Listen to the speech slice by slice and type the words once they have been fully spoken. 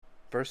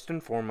First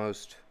and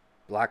foremost,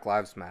 Black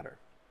Lives Matter.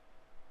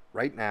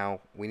 Right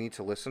now, we need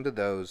to listen to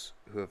those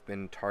who have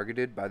been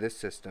targeted by this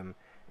system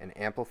and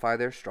amplify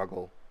their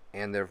struggle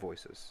and their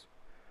voices.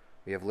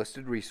 We have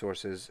listed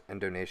resources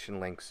and donation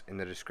links in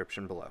the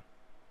description below.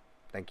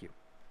 Thank you.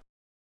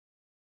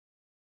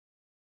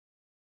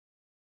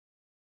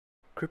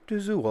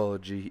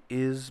 Cryptozoology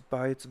is,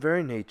 by its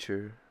very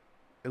nature,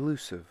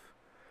 elusive.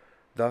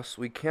 Thus,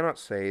 we cannot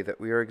say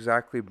that we are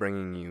exactly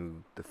bringing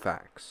you the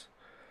facts,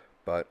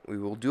 but we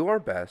will do our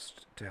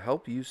best to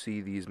help you see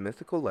these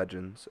mythical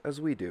legends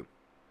as we do.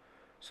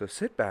 So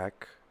sit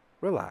back,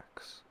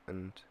 relax,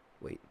 and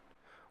wait.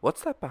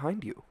 What's that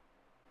behind you?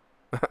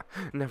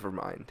 Never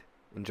mind.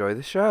 Enjoy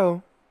the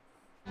show.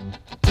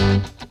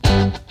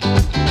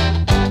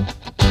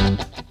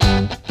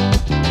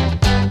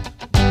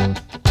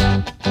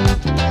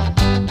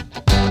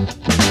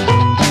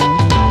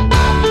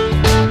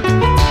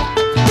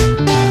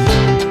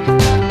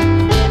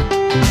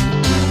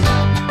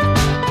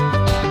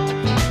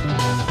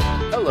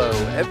 Hello,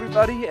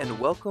 everybody, and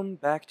welcome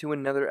back to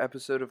another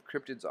episode of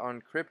Cryptids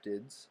on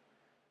Cryptids.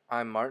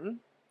 I'm Martin.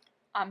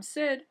 I'm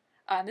Sid.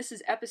 This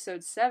is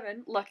episode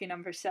 7, lucky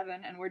number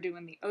 7, and we're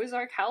doing the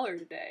Ozark Howler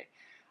today.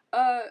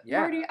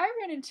 Marty, I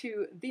ran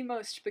into the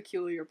most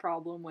peculiar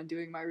problem when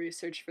doing my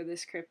research for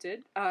this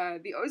cryptid.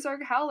 The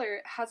Ozark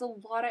Howler has a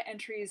lot of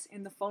entries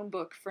in the phone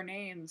book for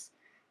names.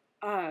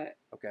 Okay.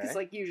 Because,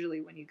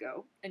 usually when you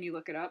go and you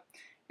look it up,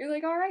 you're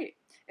like, alright,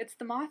 it's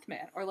the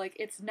Mothman, or,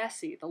 it's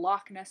Nessie, the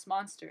Loch Ness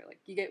Monster.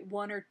 You get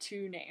one or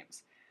two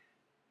names.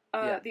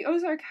 The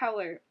Ozark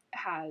Howler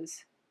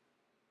has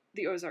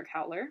the Ozark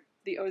Howler,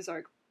 the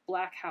Ozark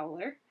Black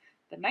Howler,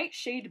 the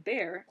Nightshade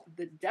Bear,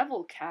 the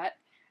Devil Cat,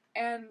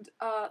 and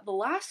the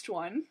last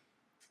one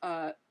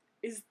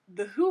is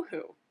the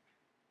Hoo-Hoo.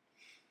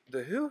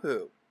 The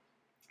Hoo-Hoo.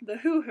 The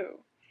Hoo-Hoo.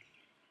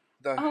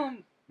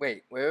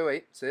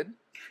 Wait, Sid?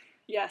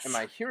 Yes. Am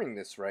I hearing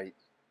this right?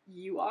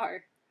 You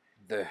are.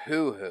 The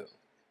Hoo-Hoo.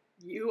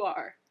 You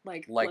are.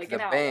 Like the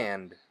an owl.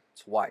 band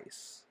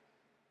twice.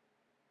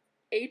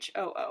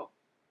 H-O-O.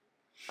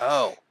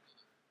 Oh.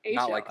 H-O-O.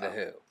 Not like the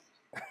Who.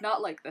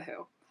 Not like the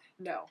Who.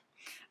 No.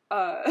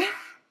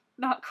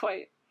 Not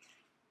quite.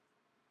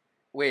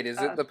 Wait,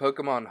 is it the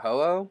Pokemon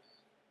Ho-Oh?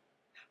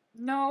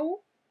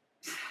 No.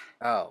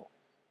 Oh.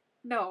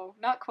 No,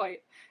 not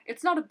quite.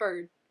 It's not a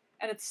bird,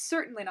 and it's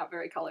certainly not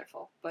very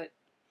colorful, but...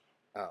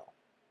 Oh.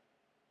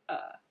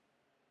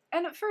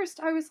 And at first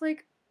I was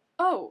like,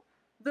 oh,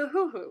 the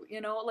hoo-hoo,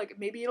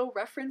 maybe it'll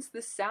reference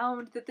the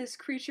sound that this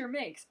creature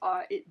makes.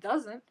 It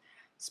doesn't.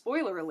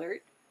 Spoiler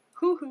alert.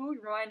 Hoo-hoo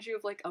reminds you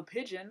of, a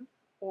pigeon,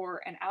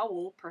 or an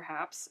owl,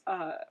 perhaps.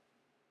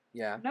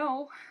 Yeah.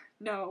 No,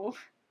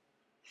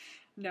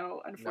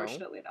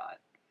 unfortunately not.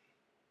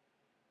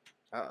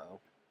 Uh-oh.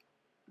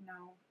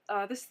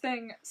 No. This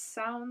thing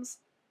sounds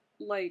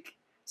like...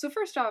 So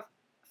first off,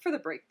 for the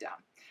breakdown.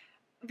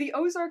 The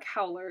Ozark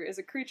Howler is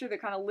a creature that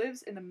kind of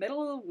lives in the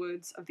middle of the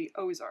woods of the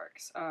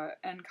Ozarks,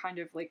 and kind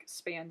of,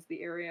 spans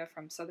the area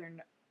from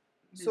southern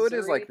Missouri. So it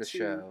is like the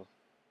show,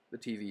 the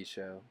TV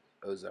show,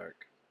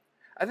 Ozark.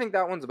 I think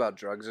that one's about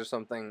drugs or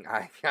something.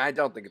 I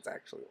don't think it's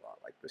actually a lot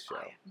like the show.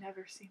 I have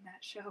never seen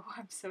that show.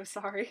 I'm so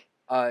sorry.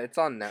 It's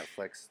on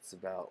Netflix. It's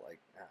about, I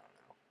don't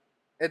know.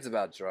 It's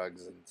about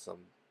drugs and some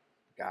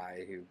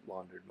guy who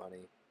laundered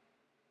money.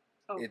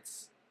 Oh.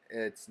 It's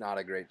not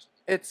a great...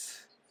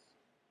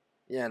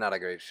 not a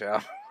great show.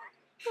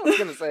 I was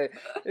gonna say,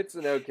 it's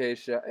an okay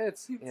show.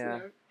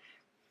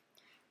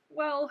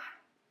 Well,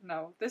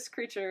 no. This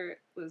creature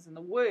lives in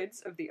the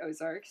woods of the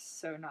Ozarks,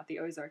 so not the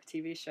Ozark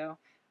TV show,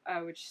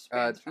 which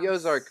spans the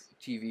Ozark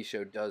TV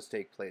show does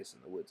take place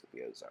in the woods of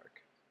the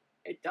Ozark.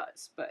 It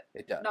does, but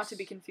it does. Not to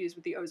be confused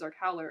with the Ozark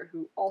Howler,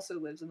 who also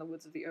lives in the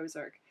woods of the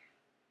Ozark.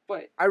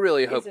 But I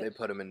really hope they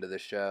put him into the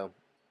show.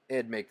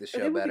 It'd make the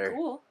show better. Would be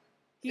cool.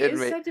 He is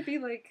said to be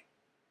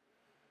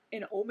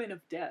an omen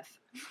of death.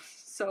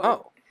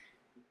 So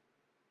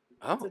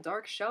it's a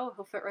dark show.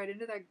 He'll fit right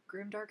into that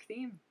grim dark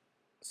theme.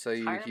 So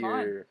you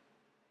hear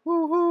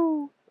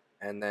woo-hoo,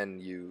 and then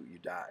you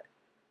die.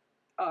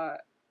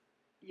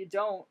 You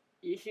don't.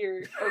 You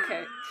hear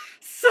okay.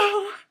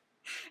 So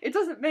it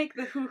doesn't make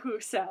the hoo-hoo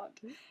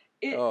sound.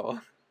 It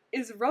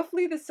is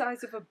roughly the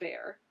size of a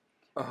bear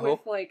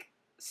with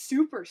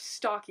super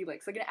stocky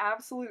legs, an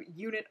absolute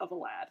unit of a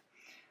lad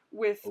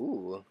with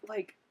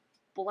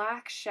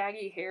black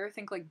shaggy hair,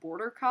 think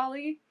border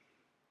collie,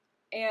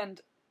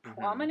 and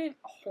prominent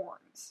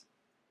horns.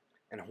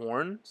 And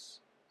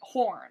horns?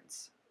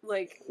 Horns.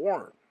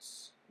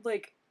 Horns.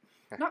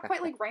 Not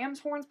quite like ram's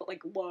horns, but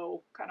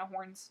low kind of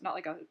horns. Not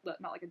like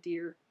a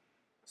deer.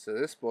 So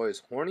this boy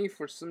is horny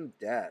for some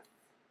death.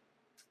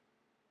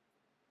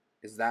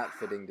 Is that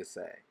fitting to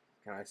say?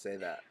 Can I say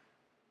that?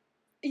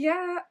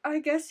 Yeah, I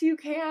guess you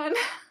can.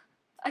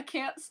 I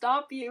can't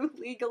stop you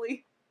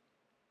legally.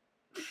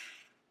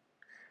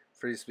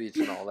 Free speech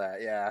and all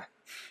that, yeah.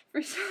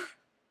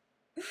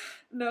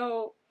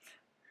 No.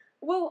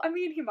 Well, I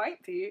mean, he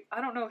might be. I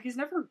don't know. He's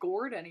never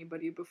gored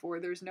anybody before.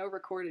 There's no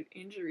recorded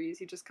injuries.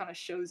 He just kind of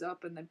shows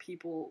up and then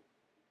people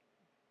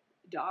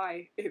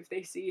die if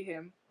they see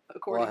him. Well,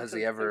 According has to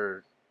he the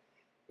ever?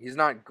 He's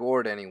not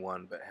gored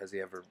anyone, but has he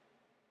ever?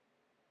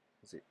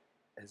 Has he?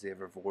 Has he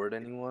ever vored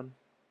anyone?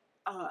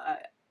 uh,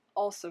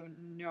 also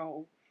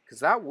no, Because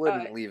that uh,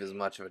 wouldn't leave as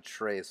much of a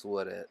trace,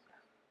 would it?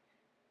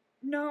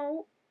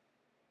 no,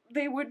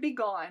 they would be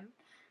gone.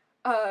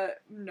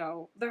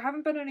 No, there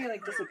haven't been any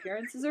like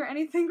disappearances or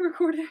anything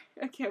recorded.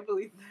 I can't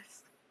believe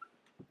this.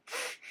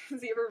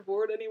 Has he ever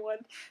bored anyone?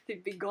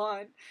 They'd be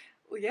gone.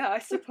 Well, yeah, I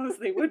suppose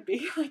they would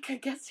be. Like, I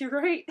guess you're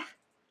right.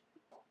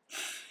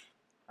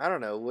 I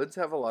don't know. Woods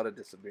have a lot of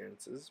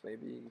disappearances.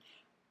 Maybe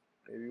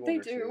one They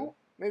or two. do.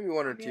 Maybe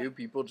one or I mean, two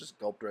people just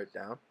gulped right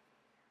down.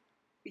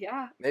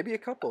 yeah, Maybe a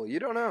couple. You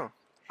don't know.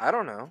 I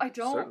don't know. I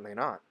don't Certainly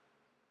not.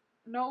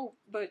 know,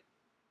 but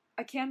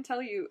I can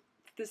tell you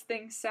this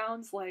thing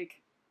sounds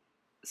like.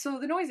 So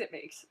the noise it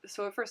makes.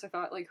 So at first I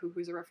thought like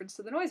who's a reference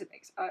to the noise it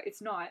makes.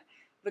 It's not.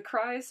 The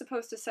cry is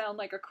supposed to sound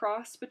like a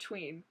cross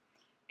between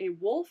a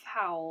wolf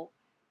howl,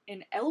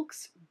 an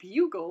elk's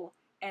bugle,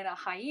 and a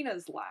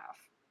hyena's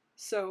laugh.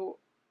 So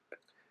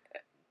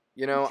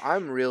You know,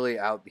 I'm really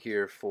out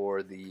here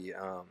for the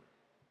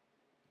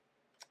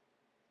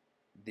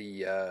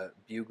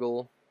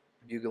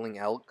bugling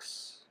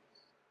elks,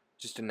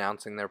 just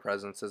announcing their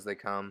presence as they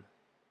come.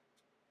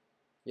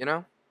 You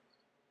know,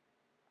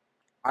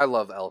 I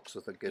love elks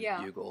with a good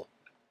yeah, bugle.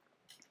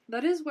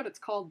 that is what it's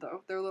called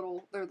though. Their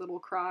little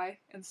cry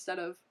instead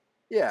of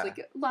it's Yeah,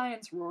 like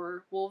lions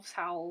roar, wolves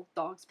howl,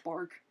 dogs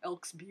bark,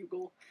 elks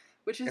bugle,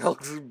 which is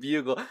elks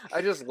bugle.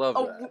 I just love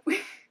that.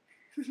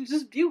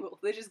 just bugle.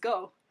 They just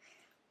go.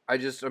 I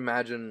just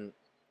imagine.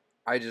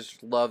 I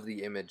just love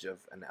the image of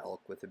an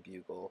elk with a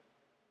bugle.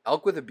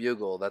 Elk with a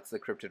bugle. That's the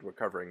cryptid we're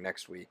covering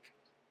next week.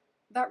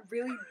 That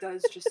really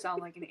does just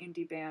sound like an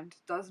indie band,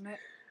 doesn't it?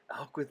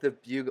 Elk with a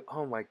bugle.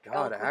 Oh my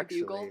god! Elk with a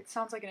bugle. Actually,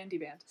 Sounds like an indie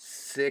band.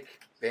 sick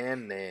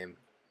band name.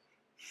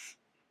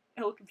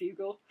 Elk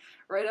bugle.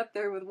 Right up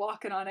there with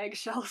walking on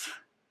eggshells.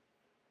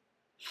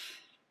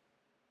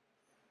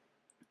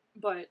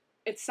 But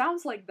it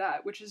sounds like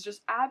that, which is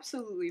just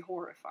absolutely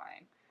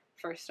horrifying,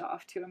 first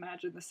off, to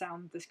imagine the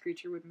sound this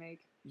creature would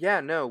make.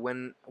 Yeah, no.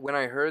 When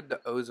I heard the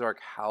Ozark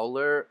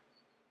howler,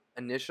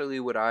 initially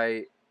what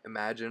I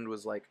imagined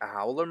was like a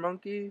howler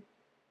monkey,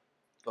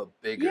 but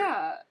bigger.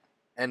 Yeah,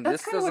 And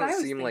that's this kind of what I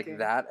doesn't was seem like thinking.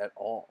 that at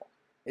all.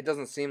 It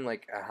doesn't seem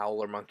like a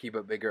howler monkey,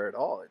 but bigger at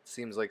all. It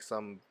seems like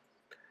some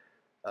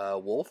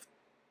wolf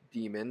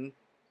demon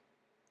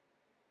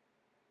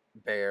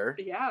bear,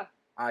 Yeah.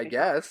 I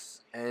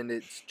guess, and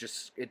it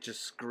just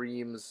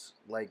screams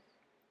like,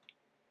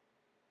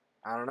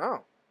 I don't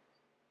know.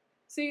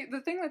 See, the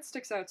thing that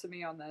sticks out to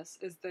me on this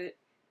is that,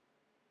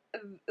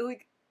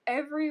 like,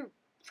 every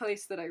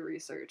place that I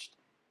researched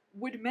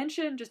would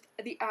mention just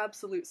the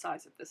absolute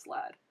size of this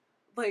lad.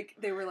 Like,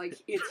 they were like,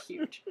 it's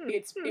huge.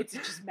 It's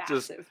just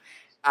massive.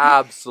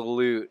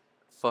 Absolute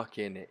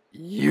fucking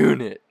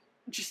unit.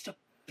 Just a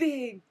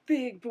big,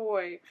 big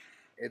boy.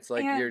 It's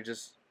like And you're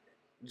just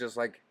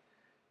like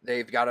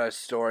they've got a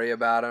story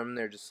about him.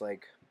 They're just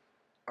like,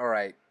 all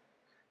right,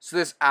 so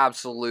this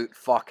absolute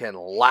fucking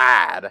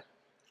lad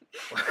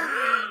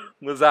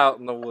was out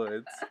in the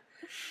woods,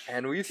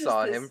 and we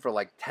saw him for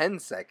like 10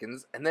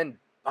 seconds, and then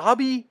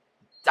Bobby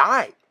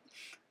died.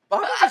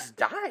 Bobby just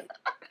died.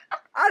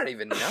 I don't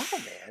even know,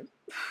 man.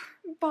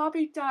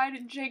 Bobby died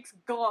and Jake's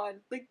gone.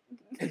 Like,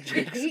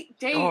 Jake's 8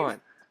 days.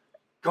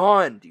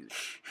 Gone, dude.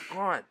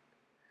 Gone.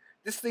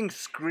 This thing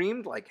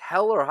screamed like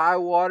hell or high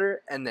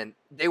water, and then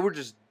they were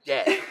just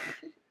dead.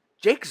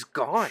 Jake's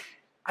gone.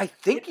 I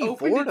think he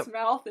opened bored its him.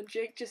 mouth and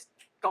Jake just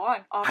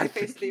gone off the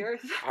face of the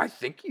earth. I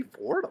think he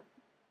bored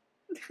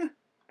him.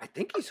 I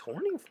think he's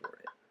horny for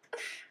it.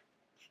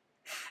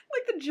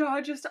 Like the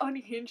jaw just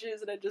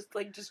unhinges and it just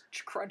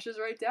crunches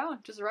right down,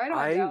 just right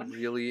on down. I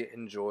really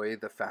enjoy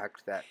the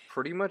fact that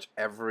pretty much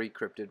every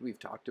cryptid we've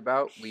talked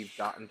about, we've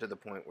gotten to the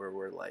point where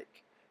we're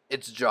like,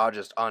 its jaw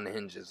just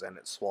unhinges and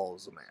it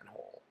swallows a man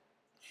whole.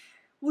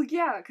 Well,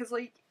 yeah, because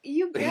like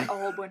you get a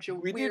whole bunch of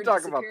we weird do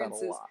talk about that a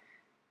disappearances. lot.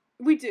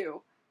 We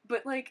do,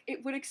 but like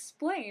it would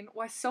explain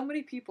why so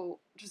many people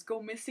just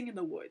go missing in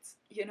the woods.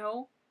 You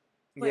know,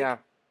 like, yeah.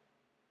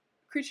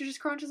 Creature just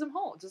crunches them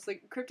whole. Just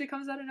like cryptid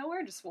comes out of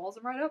nowhere, just swallows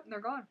them right up, and they're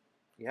gone.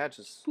 Yeah,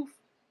 just poof.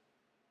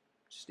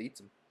 Just eats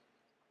them.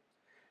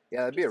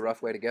 Yeah, that'd be a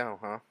rough way to go,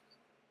 huh?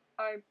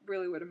 I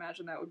really would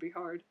imagine that would be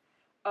hard.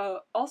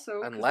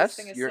 Also, unless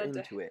you're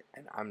into it,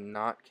 and I'm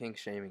not kink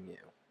shaming you.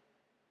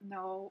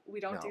 No, we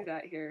don't do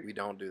that here. We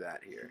don't do that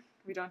here.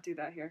 We don't do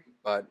that here.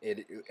 But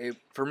it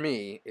for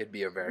me, it'd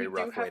be a very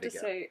rough way to go. We do have to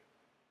say,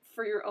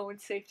 for your own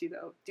safety,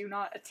 though, do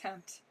not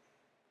attempt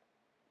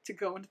to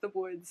go into the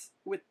woods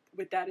with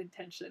that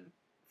intention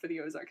for the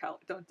Ozark Howler.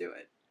 Don't do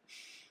it.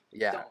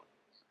 Yeah. Don't.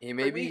 He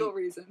may for legal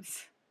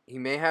reasons. He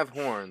may have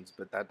horns,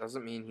 but that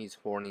doesn't mean he's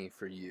horny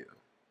for you.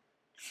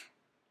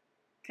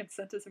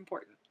 Consent is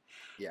important.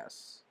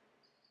 Yes.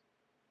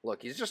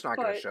 Look, he's just not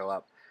going to show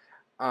up.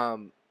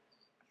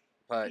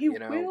 But, he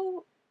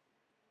will...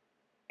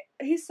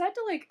 He said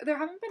to, like, there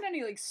haven't been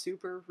any, like,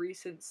 super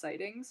recent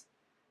sightings.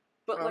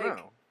 But, like...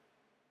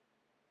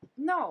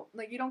 No,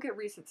 like you don't get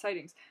recent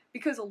sightings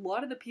because a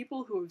lot of the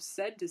people who have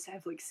said to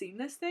have like seen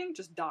this thing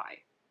just die.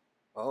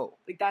 Oh.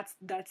 Like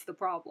that's the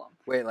problem.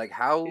 Wait, like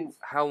Is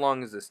how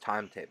long is this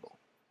timetable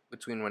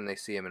between when they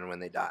see him and when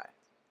they die?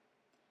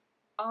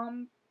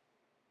 um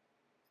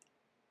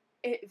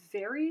it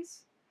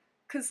varies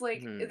because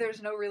like Hmm.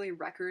 there's no really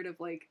record of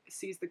like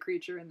sees the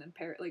creature and then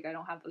like I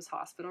don't have those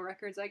hospital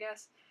records I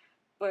guess,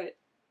 but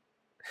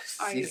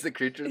Sees I the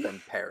creature,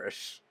 then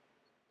perish.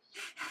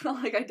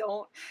 like I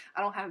don't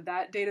have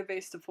that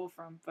database to pull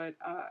from, but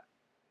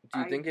Do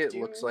you I think it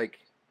looks do. like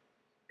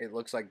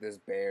this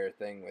bear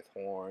thing with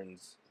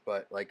horns,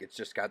 but like it's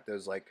just got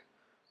those like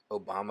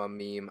Obama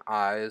meme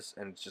eyes,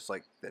 and it's just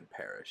like then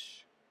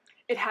perish.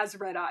 It has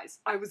red eyes.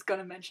 I was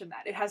gonna mention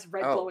that it has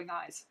red Oh, glowing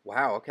eyes.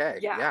 wow. Okay,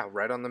 Yeah, yeah,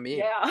 right on the meme,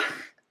 yeah.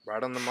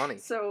 right on the money.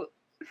 So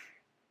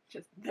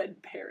just then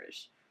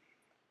perish.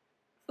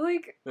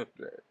 Like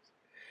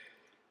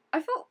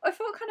I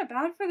felt kind of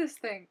bad for this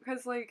thing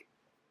because like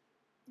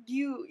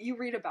you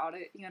read about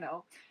it, you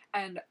know,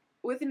 and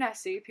with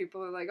Nessie,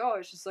 people are like, oh,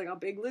 it's just like a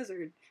big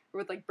lizard, or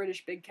with like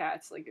British big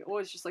cats, like oh,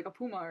 it's just like a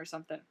puma or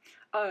something.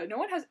 No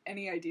one has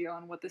any idea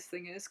on what this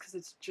thing is because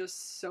it's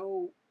just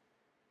so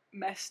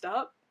messed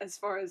up as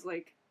far as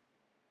like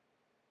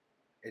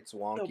It's the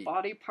wonky.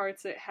 body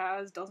parts it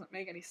has doesn't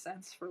make any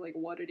sense for like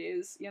what it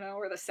is, you know,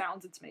 or the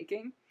sounds it's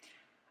making.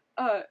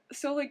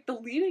 So like the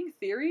leading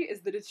theory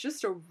is that it's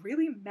just a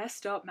really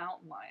messed up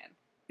mountain lion.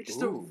 It's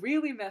just a Ooh,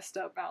 really messed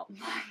up mountain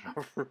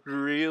lion.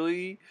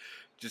 really,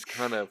 just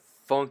kind of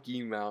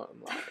funky mountain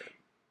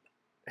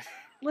lion.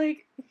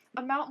 Like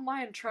a mountain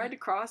lion tried to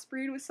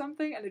crossbreed with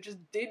something and it just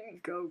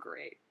didn't go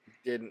great.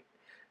 Didn't.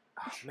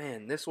 Oh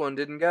man, this one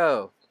didn't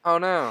go. Oh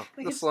no,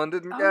 Like this it's one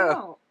didn't go.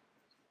 oh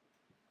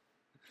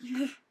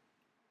no.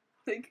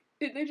 Like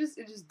it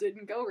just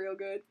didn't go real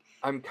good.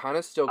 I'm kind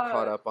of still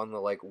caught Uh up on the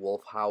like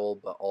wolf howl,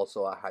 but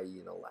also a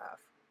hyena laugh.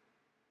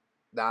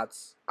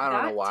 That's I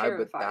don't know that why,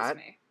 but terrifies that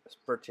me.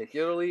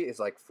 particularly is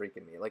like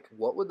freaking me. Like,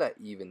 what would that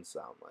even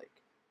sound like?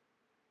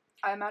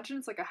 I imagine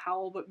it's like a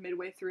howl, but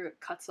midway through it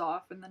cuts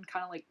off and then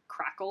kind of like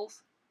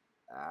crackles.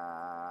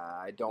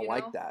 I don't You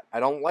like know? that. I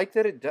don't like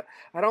that it.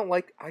 I don't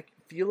like. I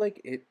feel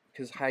like it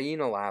because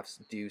hyena laughs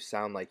do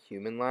sound like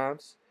human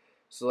laughs.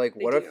 So like,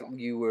 They what if do.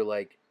 you were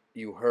like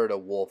you heard a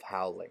wolf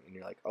howling and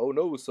you're like, oh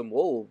no, some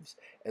wolves,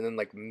 and then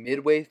like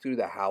midway through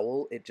the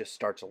howl, it just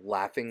starts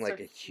laughing like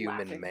Start a human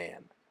laughing.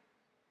 man.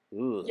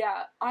 Ugh,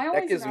 Yeah, I that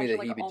always gives me imagine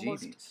the like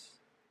almost heebie-jeebies.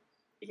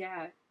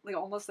 yeah, like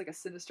almost like a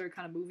sinister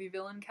kind of movie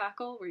villain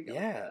cackle where you go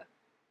like Yeah, a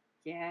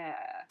yeah.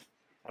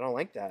 I don't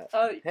like that.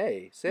 Uh,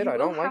 Hey, Sid, you I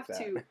will don't like have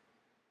that.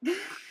 to.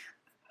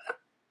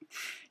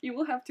 You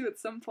will have to at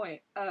some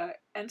point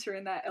enter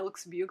in that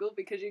Elk's bugle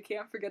because you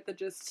can't forget to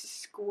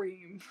just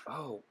scream.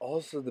 Oh,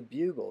 also the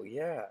bugle,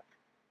 yeah.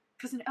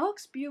 Because an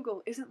Elk's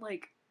bugle isn't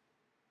like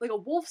a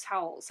wolf's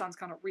howl sounds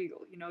kind of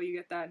regal. You know, you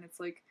get that and it's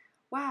like,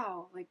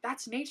 wow, like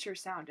that's nature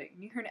sounding.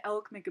 And you hear an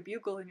elk make a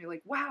bugle and you're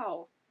like,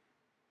 wow,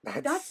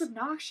 that's That's a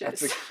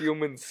obnoxious.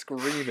 human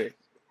screaming.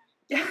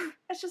 Yeah,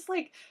 it's just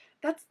like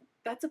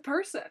that's a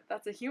person.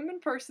 That's a human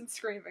person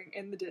screaming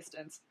in the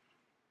distance.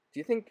 Do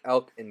you think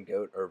elk and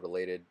goat are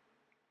related?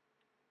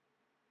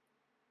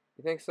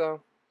 You think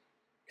so?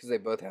 Because they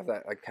both have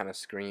that like kind of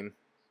scream.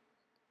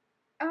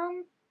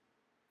 Um,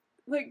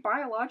 like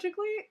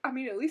biologically, I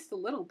mean, at least a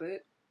little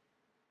bit.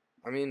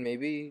 I mean,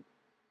 maybe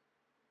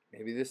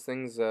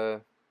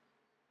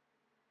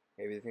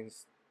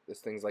this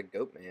thing's like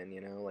Goat Man.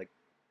 You know, like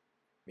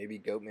maybe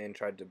Goat Man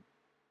tried to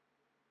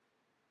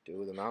do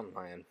with a mountain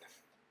lion,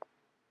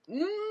 and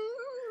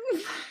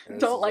this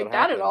Don't is what like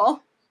that at happened.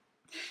 all.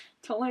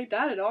 Don't like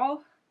that at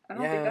all. I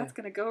don't think Yeah, that's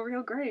gonna go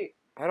real great.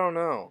 I don't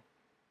know.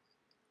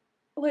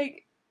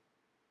 Like,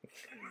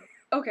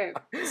 okay,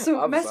 so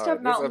I'm messed sorry. up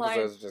This mountain lion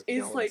episode's just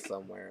is going like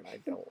somewhere, and I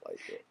don't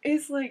like it.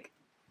 is like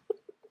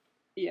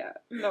yeah,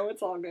 no,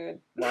 it's all good.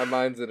 My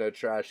mind's in a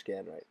trash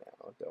can right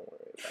now. Don't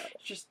worry about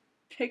it. Just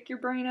pick your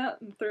brain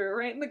up and throw it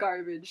right in the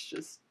garbage.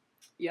 Just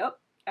yep,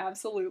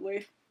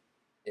 absolutely.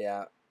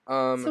 Yeah.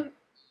 So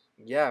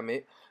Yeah,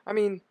 I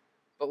mean,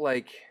 but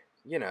like,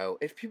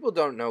 if people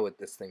don't know what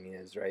this thing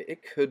is, right? It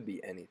could be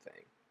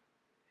anything.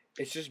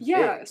 It's just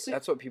yeah, big. so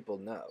That's what people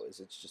know, is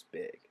it's just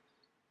big.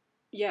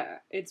 yeah,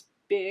 it's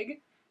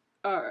big.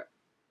 Uh,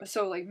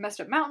 so like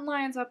messed up mountain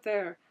lions up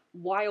there.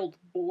 Wild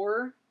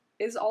boar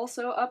is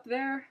also up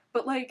there,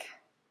 but like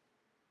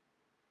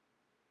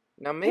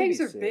Now maybe pigs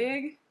are Sid.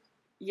 big,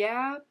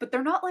 yeah, but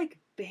they're not like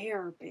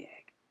bear big.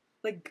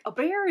 Like a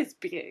bear is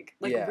big,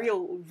 like Yeah.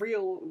 real,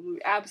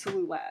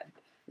 absolute lad.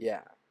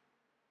 Yeah.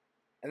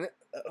 And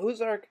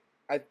Ozark,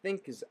 I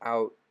think, is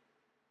out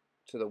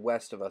to the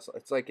west of us.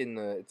 It's like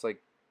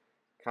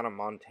kind of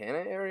Montana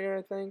area,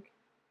 I think.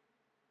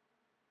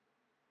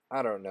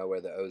 I don't know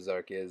where the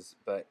Ozark is,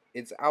 but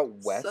it's out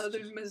west.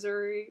 Southern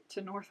Missouri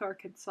to North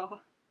Arkansas.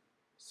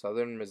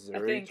 Southern I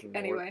Missouri to think, North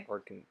anyway.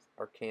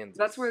 Arkansas.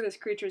 That's where this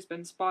creature's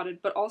been spotted,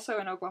 but also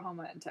in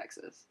Oklahoma and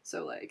Texas.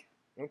 So, like,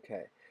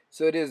 Okay.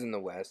 So it is in the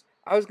west.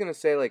 I was gonna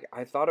say like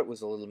I thought it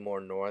was a little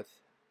more north.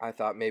 I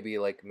thought maybe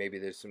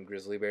there's some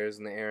grizzly bears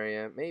in the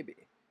area.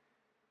 Maybe.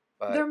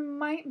 But there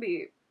might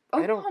be. I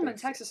don't Oklahoma think and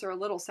so. Texas are a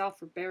little south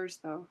for bears,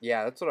 though.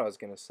 Yeah, that's what I was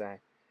gonna say.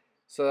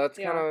 So that's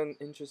kind Yeah. of an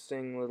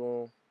interesting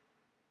little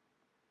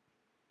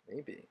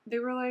maybe. They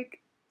were like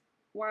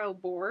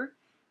wild boar.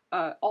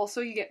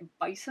 Also, you get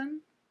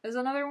bison is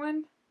another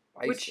one,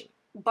 which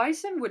Bison.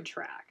 bison would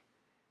track.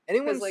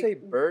 Anyone 'Cause, like, say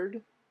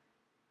bird?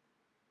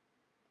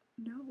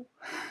 No.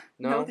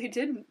 No? No, they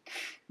didn't.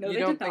 No, You they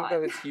don't did think not.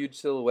 that its huge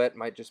silhouette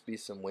might just be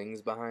some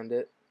wings behind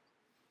it?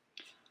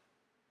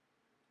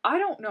 I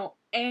don't know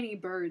any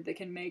bird that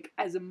can make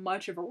as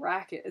much of a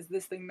racket as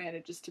this thing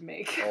manages to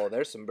make. Oh,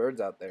 there's some birds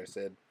out there,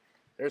 Sid.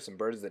 There's some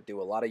birds that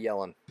do a lot of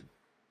yelling.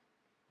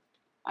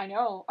 I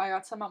know. I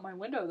got some out my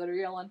window that are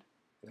yelling.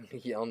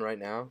 Yelling right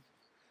now?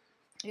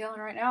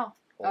 Yelling right now.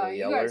 Holy You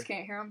yeller. guys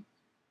can't hear them,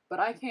 but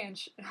I can.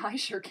 I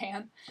sure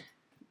can.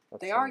 That's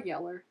They are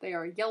yeller. They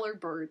are yeller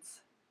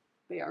birds.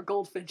 They are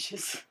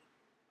goldfinches.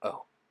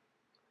 Oh.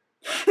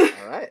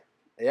 Alright.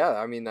 Yeah,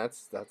 I mean,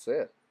 that's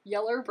it.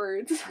 Yeller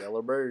birds.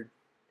 Yellow bird.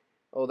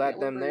 Oh, that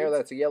Yellow them there, birds.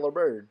 that's a yellow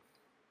bird.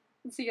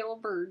 It's a yellow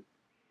bird.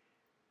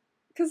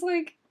 Because,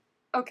 like,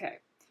 okay,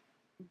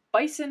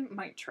 bison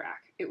might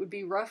track. It would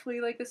be roughly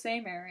like the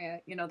same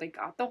area. You know, they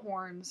got the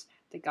horns.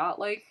 They got,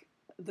 like,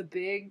 the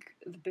big,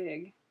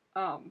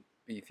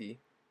 Beefy.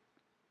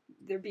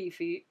 they're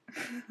beefy.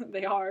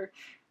 They are.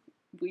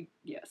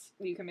 Yes,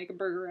 you can make a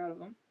burger out of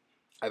them.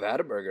 I've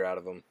had a burger out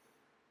of them.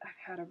 I've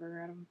had a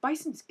burger out of them.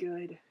 Bison's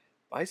good.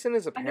 Bison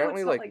is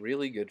apparently, not, like, like-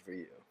 really good for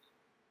you.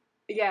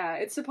 Yeah,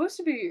 it's supposed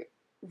to be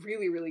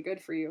really, really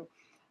good for you.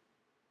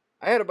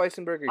 I had a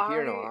bison burger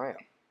here in I- Ohio.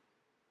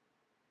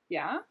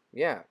 Yeah?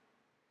 Yeah.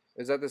 It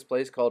was at this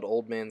place called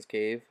Old Man's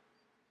Cave.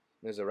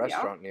 There's a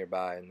restaurant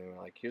nearby, and they were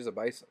like, here's a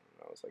bison.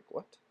 And I was like,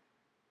 what?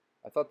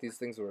 I thought these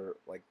things were,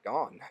 like,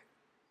 gone.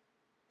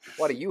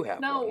 Why do you have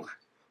No. one?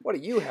 Why do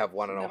you have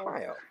one in No.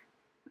 Ohio?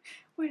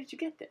 Where did you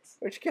get this?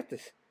 Where'd you get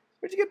this?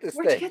 Where'd you get this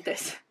Where'd thing? you get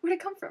this? Where'd it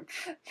come from?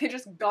 They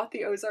just got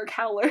the Ozark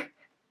Howler.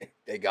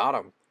 They got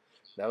him.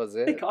 That was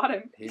it. They got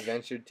him. He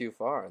ventured too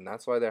far, and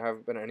that's why there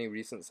haven't been any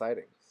recent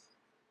sightings.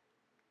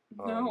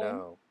 Oh,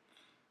 no.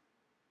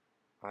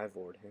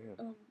 Ivor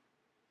him.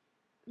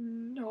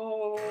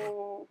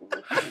 No.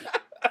 Okay,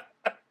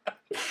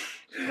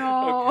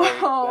 No,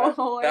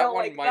 I that don't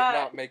one like might that.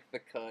 not make the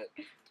cut.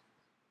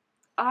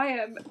 I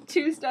am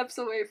 2 steps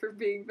away from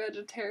being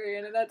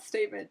vegetarian, and that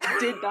statement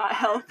did not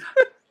help.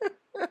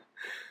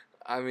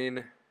 I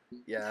mean,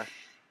 yeah.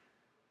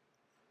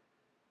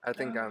 I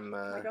think Oh I'm,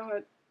 my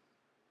God.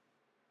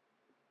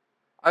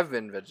 I've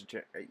been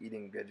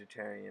eating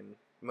vegetarian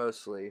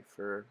mostly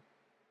for,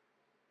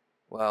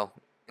 well,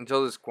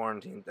 until this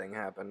quarantine thing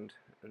happened,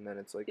 and then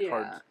it's like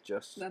hard Yeah. to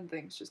just, Then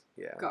things just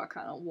yeah, got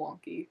kind of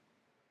wonky.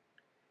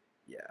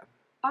 yeah.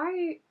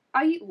 I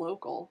eat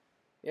local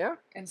Yeah?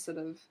 instead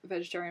of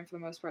vegetarian for the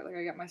most part. Like,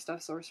 I get my stuff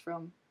sourced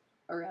from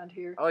around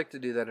here. I like to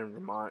do that in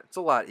Vermont. It's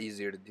a lot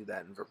easier to do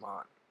that in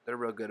Vermont. They're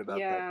real good about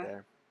Yeah. that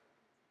there.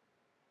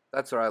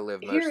 That's where I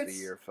live most Here of the it's-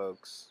 year,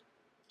 folks.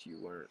 If you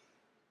weren't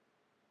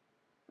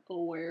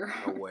Aware.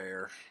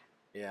 aware.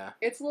 Yeah.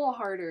 It's a little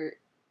harder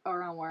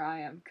around where I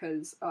am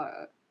because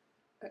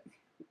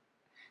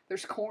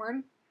there's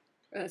corn.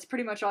 That's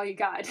pretty much all you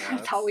got. Yeah,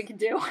 That's all we can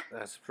do.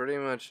 That's pretty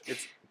much,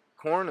 it's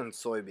corn and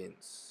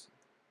soybeans.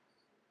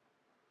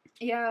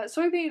 Yeah,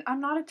 soybean. I'm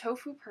not a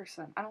tofu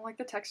person. I don't like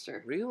the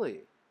texture.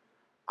 Really?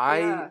 I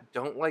Yeah.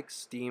 don't like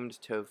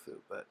steamed tofu,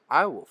 but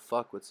I will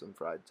fuck with some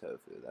fried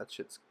tofu. That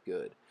shit's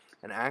good.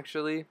 And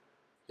actually,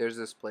 there's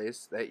this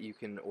place that you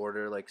can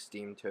order like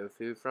steamed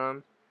tofu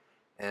from,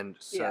 and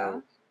so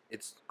Yeah.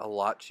 it's a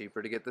lot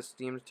cheaper to get the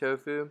steamed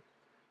tofu.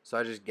 So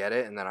I just get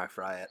it and then I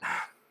fry it.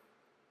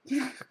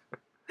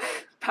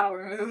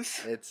 Power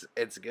moves.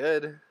 It's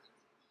good.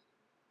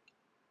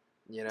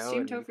 You know, Steamed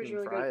and you tofu's can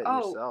really fry good. it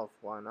Oh. yourself.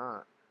 Why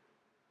not?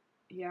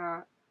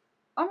 Yeah,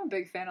 I'm a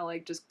big fan of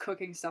like just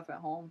cooking stuff at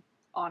home.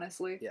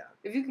 Honestly, Yeah.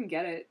 if you can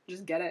get it,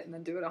 just get it and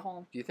then do it at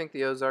home. Do you think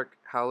the Ozark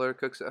Howler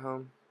cooks at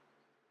home?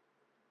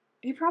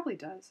 He probably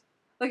does.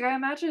 Like, I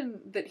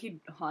imagine that he'd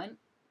hunt,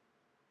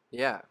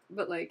 Yeah.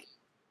 but like,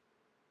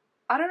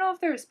 I don't know if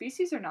they're a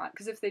species or not.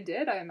 Because if they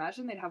did, I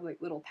imagine they'd have like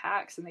little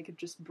packs and they could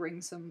just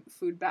bring some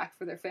food back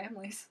for their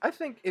families. I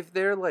think if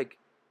they're like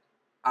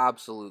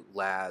absolute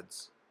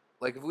lads,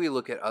 like if we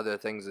look at other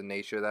things in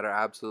nature that are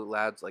absolute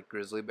lads, like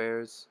grizzly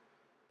bears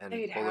and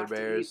They'd polar have to eat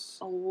bears,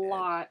 a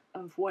lot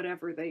of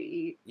whatever they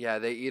eat. yeah,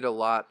 they eat a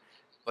lot,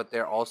 but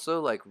they're also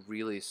like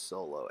really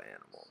solo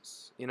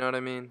animals. You know what I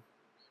mean?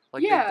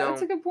 Like Yeah, they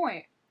that's a don't good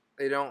point.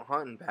 they don't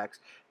hunt in packs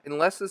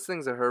unless this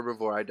thing's a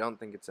herbivore. I don't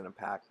think it's in a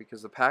pack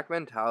because the pack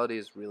mentality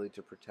is really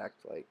to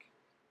protect like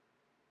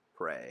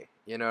prey.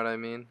 You know what I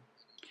mean?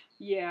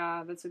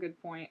 Yeah, that's a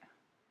good point.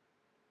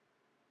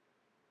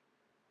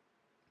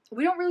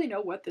 We don't really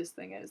know what this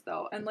thing is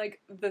though, and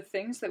like the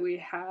things that we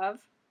have,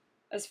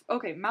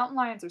 mountain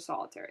lions are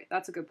solitary.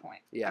 That's a good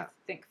point. Yeah. I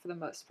think for the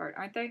most part,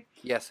 aren't they?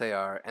 Yes, they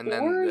are. And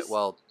then,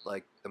 Boars?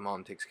 like the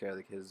mom takes care of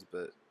the kids,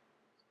 but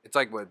it's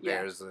like with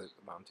Yeah. bears, the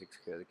mom takes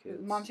care of the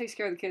kids. Mom takes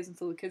care of the kids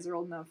until the kids are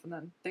old enough, and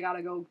then they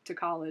gotta go to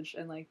college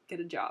and like get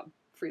a job.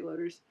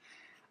 Freeloaders.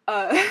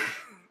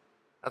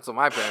 That's what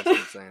my parents were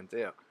saying,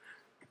 too.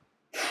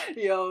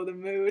 Yo, the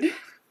mood.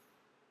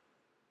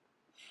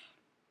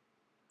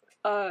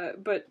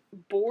 But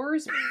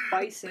boars,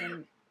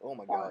 bison Oh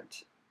my god.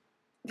 aren't.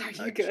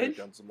 Are I you good? choked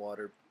on some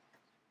water.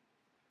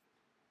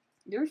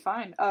 You're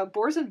fine.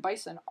 Boars and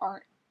bison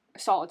aren't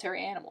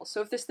solitary animals.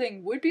 So if this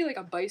thing would be like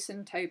a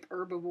bison type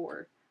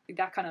herbivore, like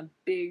that kind of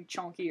big,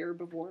 chunky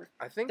herbivore,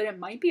 I think. then it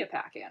might be a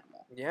pack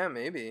animal. Yeah,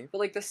 maybe. But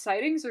like the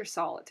sightings are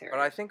solitary. But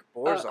I think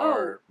boars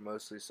are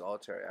mostly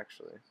solitary,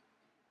 actually.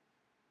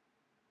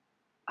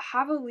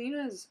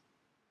 Javelinas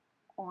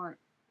aren't.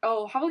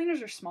 Oh,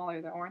 javelinas are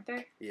smaller though, aren't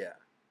they? Yeah.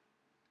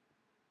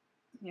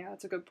 Yeah,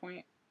 that's a good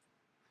point.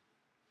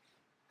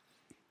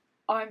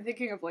 I'm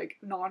thinking of like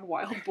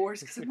non-wild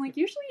boars because I'm like,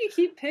 usually you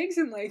keep pigs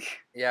in like.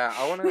 Yeah,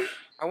 I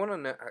wanna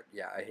know.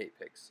 Yeah, I hate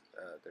pigs.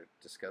 They're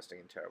disgusting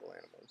and terrible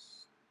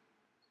animals.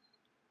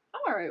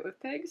 I'm alright with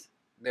pigs.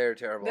 They're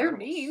terrible. They're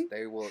animals. mean.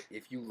 They will.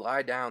 If you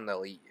lie down,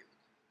 they'll eat you.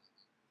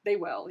 They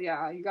will.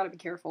 Yeah, you got to be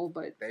careful,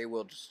 but they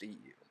will just eat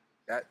you.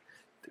 That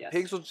yes.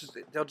 Pigs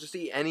they'll just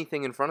eat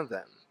anything in front of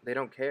them. They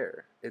don't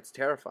care. It's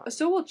terrifying.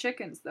 So will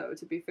chickens, though.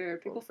 To be fair,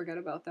 people forget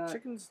about that.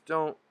 Chickens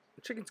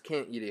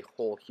can't eat a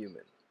whole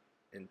human.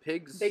 And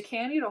pigs... They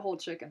can eat a whole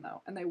chicken,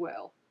 though, and they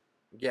will.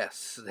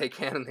 Yes, they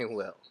can and they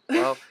will.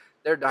 Well,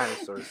 they're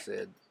dinosaurs,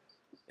 Sid.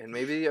 And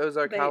maybe the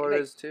Ozark Howler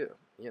is, too.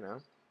 You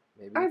know?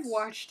 Maybe I've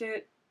watched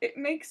it. It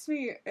makes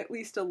me at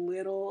least a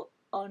little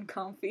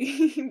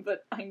uncomfy,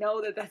 but I know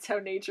that that's how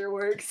nature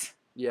works.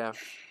 Yeah.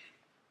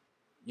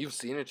 You've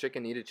seen a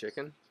chicken eat a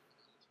chicken?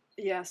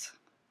 Yes.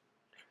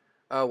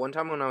 One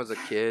time when I was a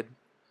kid,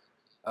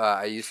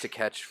 I used to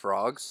catch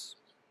frogs.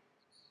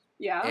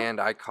 Yeah. And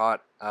I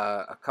caught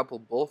a couple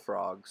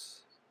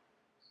bullfrogs,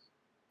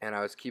 and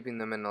I was keeping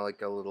them in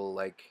like a little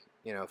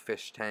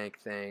fish tank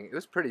thing. It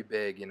was pretty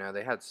big,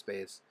 they had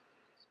space.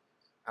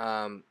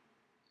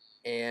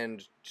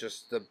 And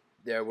just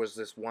there was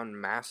this one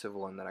massive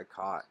one that I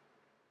caught,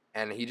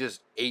 and he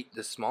just ate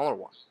the smaller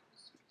one.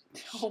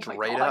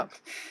 Straight up.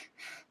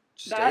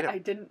 Just that I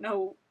didn't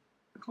know.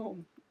 Oh.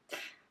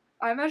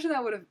 I imagine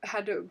that would have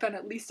had to have been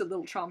at least a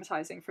little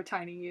traumatizing for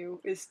Tiny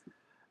You.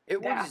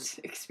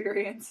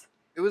 Experience.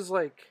 It was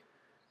like,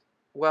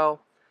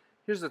 well,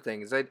 here's the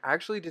thing: is I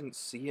actually didn't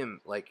see him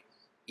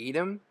eat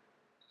him,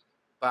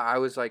 but I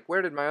was like,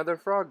 where did my other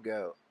frog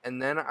go? And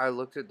then I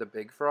looked at the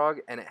big frog,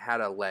 and it had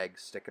a leg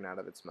sticking out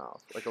of its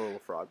mouth, like a little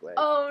frog leg.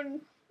 Oh no!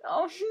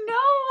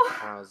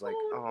 And I was like,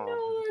 oh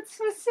no, that's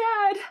so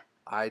sad.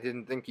 I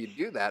didn't think you'd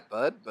do that,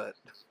 bud, but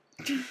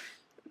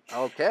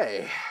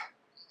okay.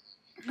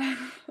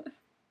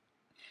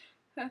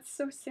 That's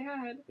so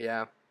sad.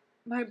 Yeah.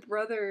 My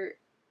brother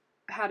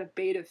had a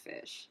betta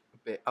fish.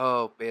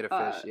 Betta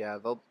fish. Yeah,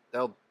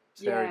 they'll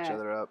tear each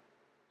other up.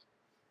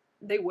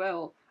 They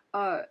will.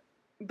 But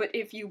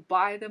if you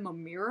buy them a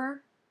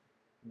mirror,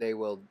 they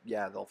will.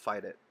 Yeah, they'll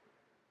fight it.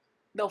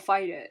 They'll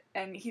fight it,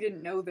 and he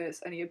didn't know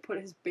this, and he had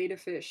put his betta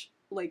fish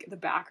the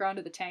background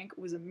of the tank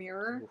was a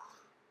mirror. Oof.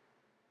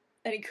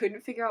 And he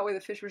couldn't figure out why the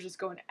fish was just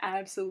going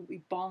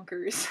absolutely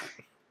bonkers.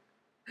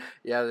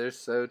 Yeah, they're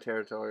so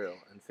territorial,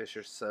 and fish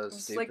are so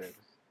stupid.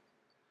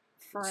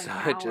 For an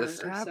hour or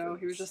so,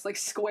 he was just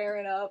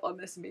squaring up on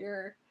this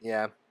mirror.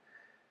 Yeah.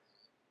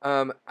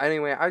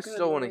 Anyway, I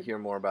still want to hear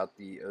more about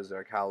the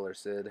Ozark Howler,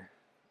 Sid.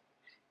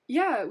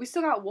 Yeah, we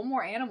still got one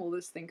more animal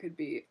this thing could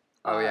be.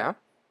 Oh, yeah?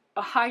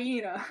 A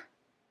hyena.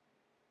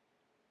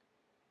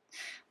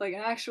 Like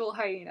an actual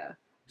hyena.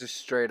 Just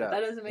straight up.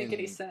 That doesn't make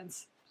any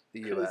sense.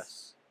 The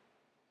U.S.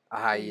 A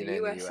hyena in the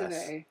U.S.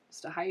 today.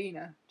 Just a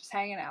hyena. Just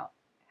hanging out.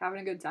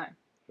 Having a good time.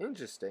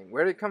 Interesting.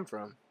 Where'd it come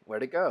from?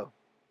 Where'd it go?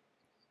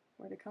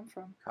 Where'd it come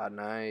from?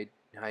 Cotton-eyed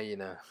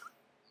hyena.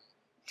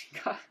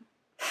 God.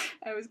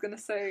 I was going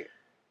to say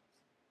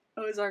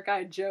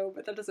Ozark-eyed Joe,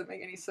 but that doesn't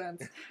make any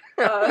sense.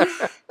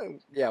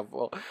 Yeah,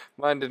 well,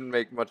 mine didn't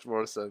make much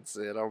more sense,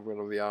 Sid. I'm going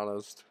to be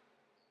honest.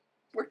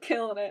 We're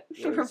killing it.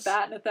 We're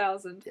batting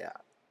 1,000. Yeah.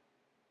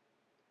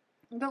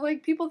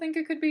 But, people think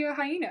it could be a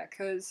hyena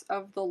because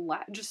of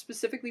just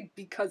specifically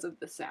because of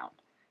the sound.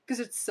 Because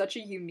it's such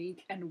a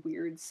unique and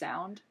weird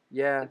sound.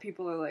 Yeah. That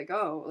people are like,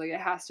 oh, it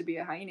has to be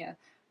a hyena.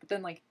 But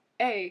then,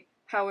 A,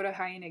 how would a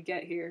hyena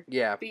get here?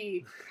 Yeah.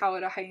 B, how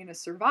would a hyena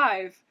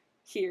survive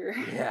here?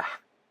 Yeah.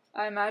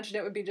 I imagine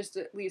it would be just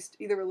at least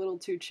either a little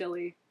too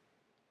chilly.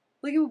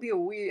 It would be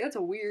that's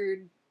a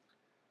weird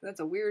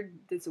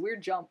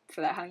jump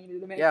for that hyena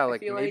to make. Yeah,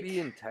 maybe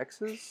in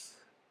Texas?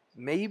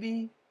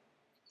 Maybe?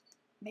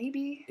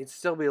 Maybe. It'd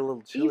still be a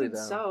little chilly, Even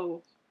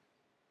so.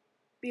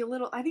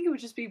 I think it would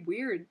just be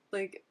weird.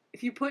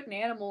 If you put an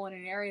animal in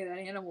an area that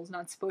animal's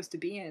not supposed to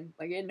be in,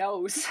 it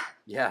knows.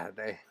 Yeah,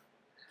 they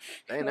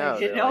know.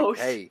 It knows.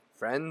 Hey,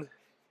 friend,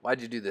 why'd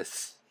you do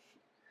this?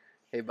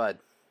 Hey, bud.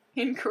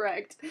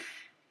 Incorrect.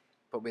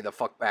 Put me the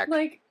fuck back.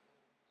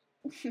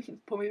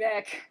 Put me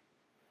back.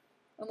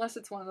 Unless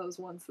it's one of those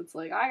ones that's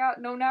I got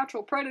no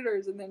natural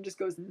predators, and then just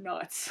goes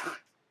nuts.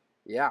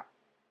 Yeah.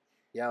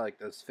 Yeah, like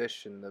those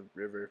fish in the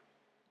river.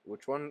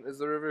 Which one is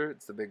the river?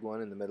 It's the big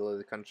one in the middle of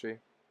the country.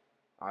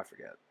 Oh, I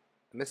forget.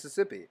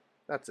 Mississippi.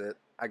 That's it.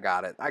 I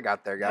got it. I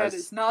got there, That guys.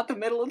 is not the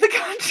middle of the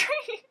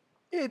country.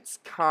 It's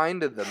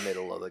kind of the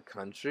middle of the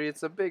country.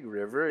 It's a big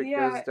river. It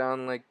goes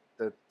down like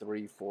the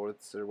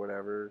 3/4 or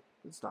whatever.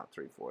 It's not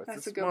 3/4. That's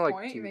it's a good more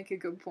point. Like you make a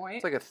good point.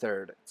 It's like a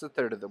third. It's a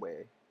third of the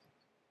way.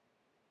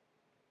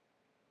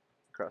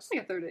 Across.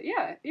 Like a third.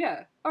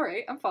 Yeah. All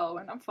right, I'm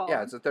following.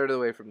 Yeah, it's a third of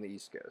the way from the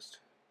East Coast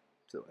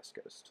to the West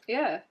Coast.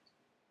 Yeah.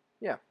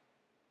 Yeah.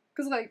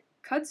 Because like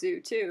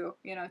kudzu too,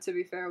 to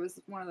be fair, was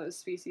one of those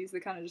species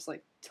that kind of just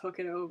like took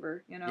it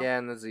over, Yeah,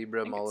 and the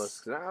zebra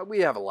mollusks. We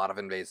have a lot of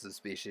invasive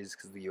species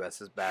because the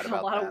U.S. is bad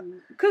about that.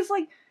 Because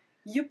like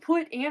you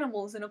put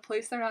animals in a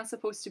place they're not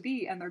supposed to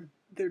be, and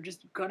they're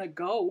just gonna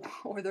go,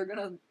 or they're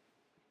gonna,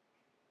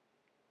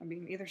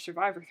 either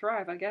survive or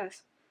thrive, I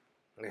guess.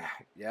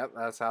 Yep,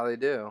 that's how they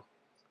do.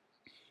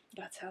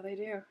 That's how they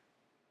do.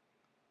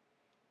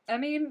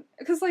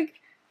 Because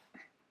like.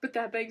 But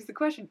that begs the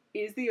question,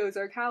 is the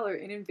Ozark howler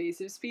an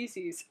invasive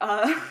species?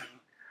 I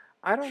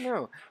don't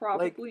know.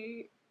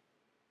 Probably.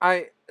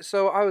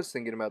 So I was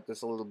thinking about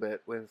this a little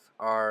bit with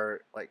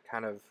our,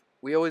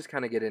 we always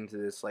kind of get into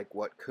this,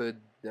 what could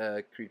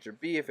the creature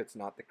be if it's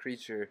not the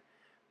creature?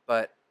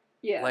 But,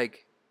 yeah.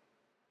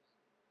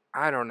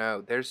 I don't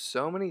know. There's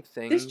so many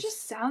things. This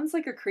just sounds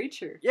like a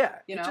creature. Yeah.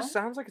 It just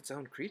sounds like its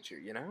own creature,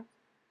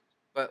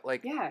 But,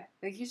 yeah,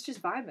 he's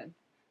just vibing.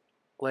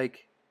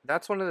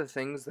 That's one of the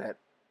things that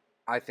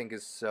I think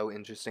is so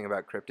interesting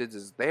about cryptids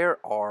is there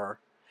are,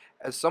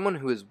 as someone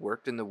who has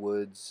worked in the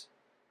woods,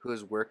 who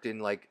has worked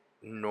in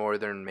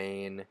northern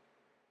Maine,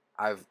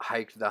 I've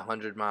hiked the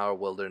 100-mile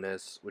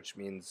wilderness, which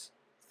means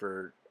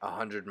for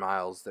 100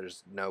 miles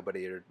there's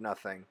nobody or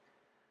nothing,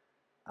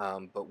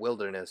 but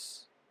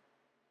wilderness,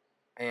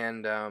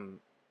 and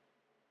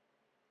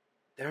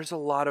there's a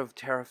lot of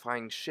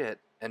terrifying shit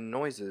and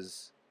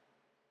noises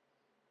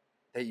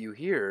that you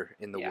hear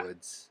in the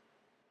woods.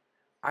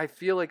 I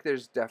feel like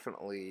there's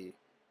definitely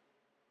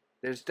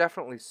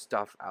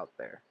stuff out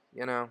there,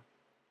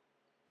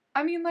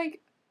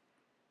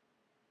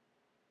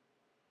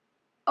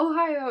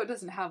 Ohio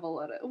doesn't have a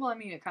lot of,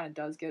 it kind of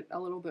does get a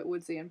little bit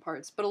woodsy in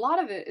parts, but a lot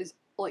of it is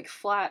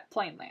flat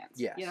plain lands,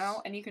 yes.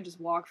 And you can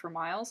just walk for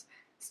miles.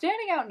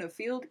 Standing out in a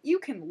field, you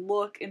can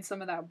look in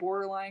some of that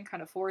borderline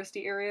kind of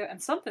foresty area,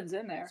 and something's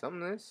in there.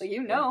 Something is.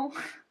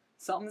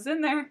 Something's in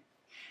there.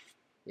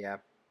 Yeah,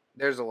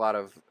 there's a lot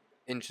of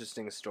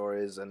interesting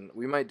stories, and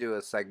we might do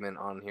a segment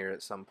on here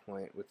at some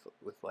point with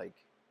I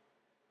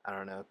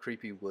don't know,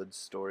 creepy woods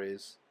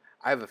stories.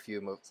 I have a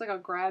few. It's like a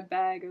grab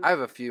bag. I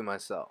have a few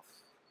myself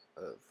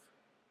of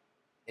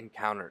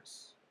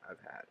encounters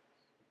I've had.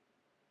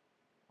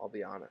 I'll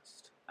be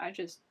honest. I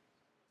just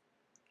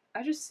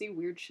see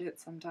weird shit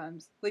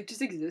sometimes,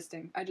 just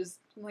existing. I'm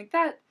like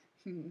that.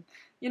 Mm-hmm.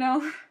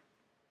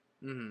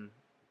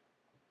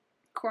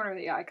 Corner of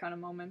the eye kind of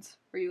moments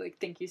where you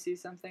think you see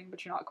something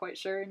but you're not quite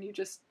sure, and you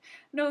just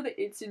know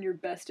that it's in your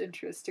best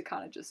interest to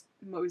kind of just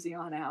mosey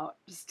on out,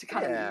 just to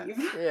kind of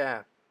leave.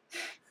 Yeah.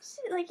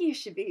 You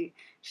should be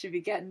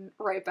getting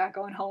right back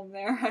on home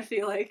there, I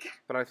feel like.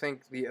 But I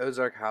think the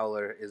Ozark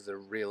howler is a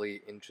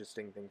really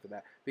interesting thing for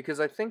that, because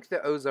I think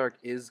the Ozark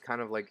is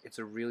kind of it's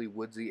a really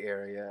woodsy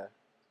area.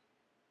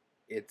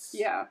 It's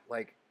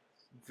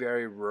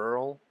very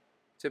rural,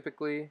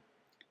 typically.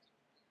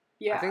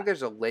 Yeah. I think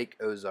there's a Lake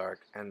Ozark,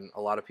 and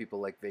a lot of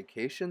people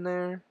vacation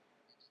there.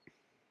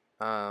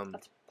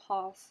 That's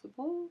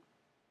possible.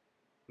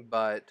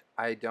 But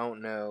I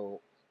don't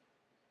know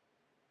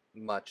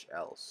much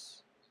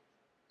else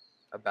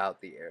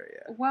about the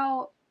area.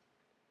 Well,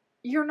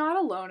 you're not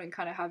alone in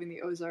kind of having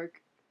the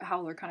Ozark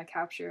howler kind of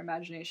capture your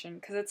imagination,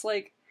 because it's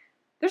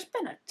there's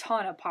been a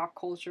ton of pop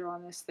culture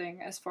on this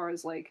thing as far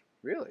as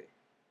Really?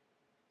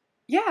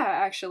 Yeah,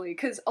 actually,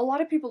 because a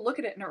lot of people look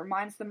at it and it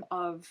reminds them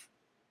of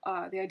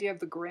the idea of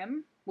the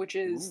Grimm, which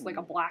is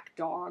a black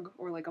dog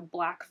or a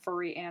black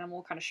furry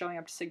animal kind of showing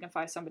up to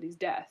signify somebody's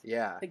death.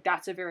 Yeah.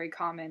 That's a very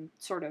common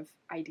sort of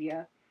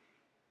idea.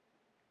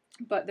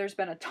 But there's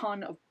been a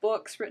ton of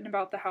books written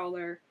about the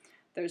howler.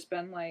 There's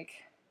been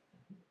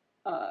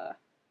a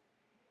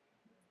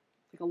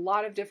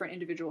lot of different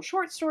individual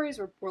short stories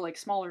or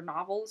smaller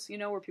novels,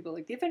 where people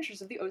The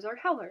Adventures of the Ozark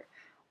Howler.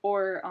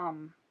 Or,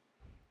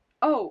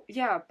 oh,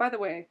 yeah, by the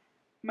way,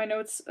 my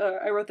notes,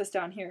 I wrote this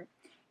down here.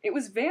 It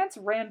was Vance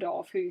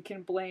Randolph who you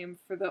can blame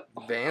for the...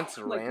 Vance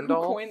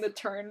Randolph? Who coined the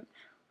term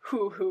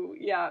hoo-hoo.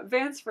 Yeah,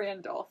 Vance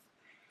Randolph.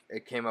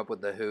 It came up with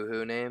the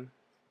hoo-hoo name?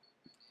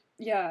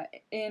 Yeah,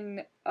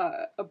 in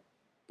a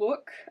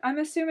book, I'm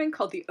assuming,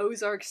 called The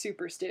Ozark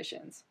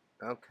Superstitions.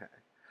 Okay.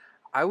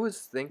 I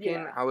was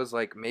thinking, I was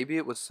maybe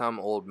it was some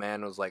old man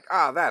who was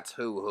that's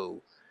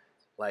hoo-hoo.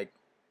 Kind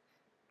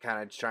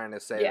of trying to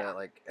say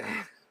that,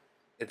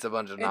 it's a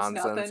bunch of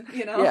nonsense. It's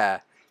nothing, Yeah.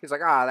 He's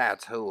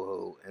that's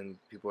hoo-hoo. And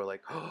people were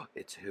oh,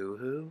 it's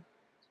hoo-hoo?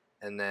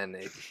 And then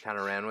they kind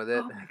of ran with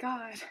it. Oh my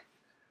god.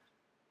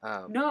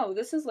 No,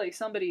 this is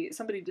somebody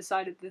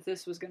decided that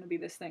this was going to be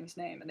this thing's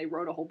name, and they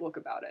wrote a whole book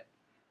about it.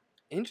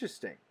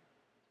 Interesting.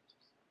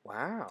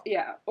 Wow.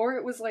 Yeah, or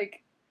it was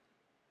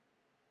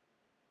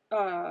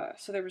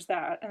so there was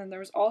that, and then there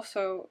was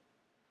also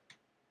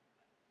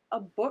a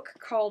book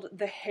called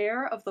The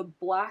Hair of the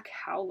Black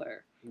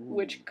Howler, Ooh.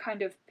 which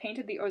kind of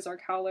painted the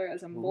Ozark Howler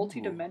as a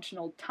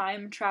multi-dimensional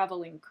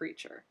time-traveling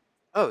creature.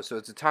 Oh, so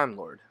it's a Time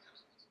Lord.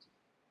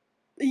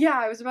 Yeah,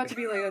 I was about to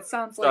be like, that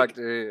sounds like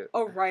Doctor a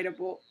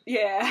writable.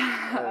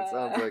 Yeah. It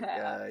sounds like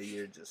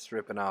you're just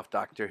ripping off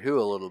Doctor Who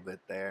a little bit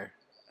there.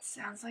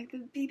 Sounds like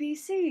the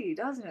BBC,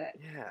 doesn't it?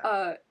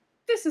 Yeah.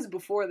 This is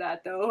before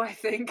that, though, I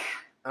think.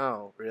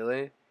 Oh,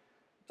 really?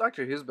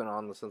 Doctor Who's been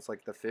on since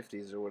like the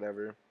 50s or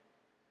whatever.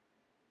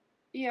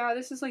 Yeah,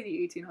 this is like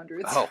the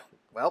 1800s. Oh,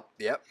 well,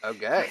 yep,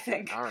 okay. I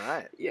think. All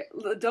right. Yeah,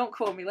 don't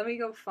quote me. Let me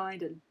go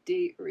find a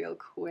date real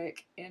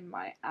quick in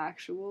my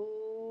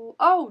actual...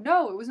 Oh,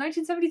 no, it was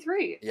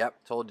 1973.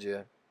 Yep, told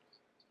you.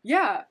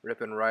 Yeah.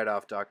 Ripping right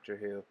off Doctor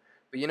Who.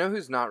 But you know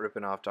who's not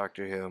ripping off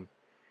Doctor Who?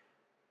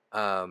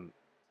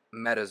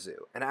 MetaZoo.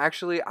 And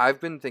actually,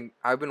 I've been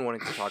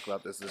wanting to talk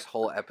about this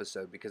whole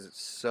episode because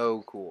it's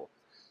so cool.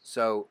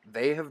 So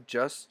they have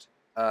just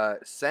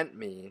sent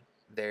me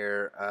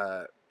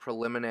their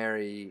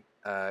preliminary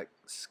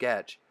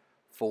sketch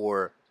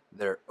for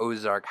their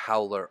Ozark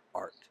Howler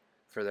art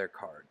for their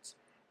cards,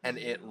 and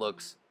it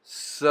looks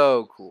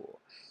so cool.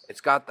 It's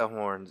got the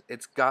horns,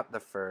 it's got the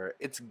fur,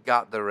 it's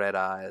got the red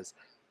eyes.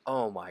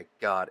 Oh my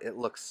god, it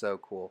looks so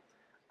cool.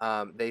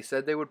 They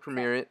said they would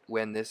premiere it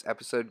when this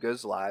episode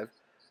goes live,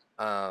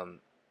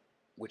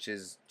 which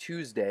is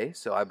Tuesday,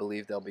 so I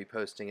believe they'll be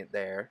posting it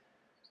there.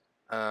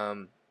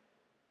 And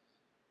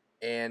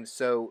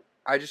so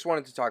I just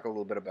wanted to talk a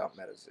little bit about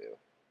MetaZoo.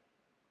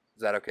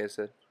 Is that okay,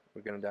 Sid?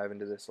 We're gonna dive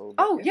into this a little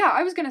bit. Oh yeah,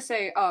 I was gonna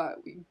say, go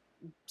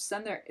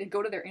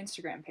to their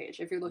Instagram page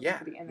if you're looking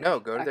for the image. No,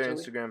 go to their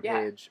Instagram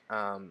page.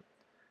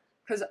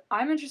 Because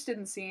I'm interested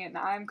in seeing it, and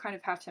I'm kind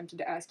of half tempted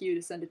to ask you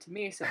to send it to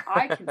me so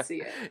I can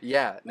see it.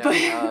 Yeah.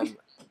 No,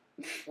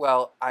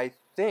 well, I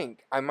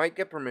think I might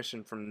get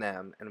permission from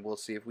them, and we'll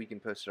see if we can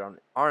post it on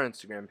our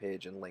Instagram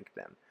page and link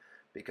them,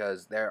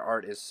 because their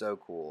art is so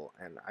cool,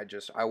 and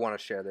I want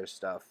to share their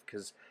stuff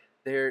because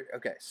they're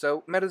okay.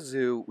 So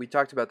MetaZoo, we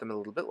talked about them a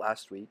little bit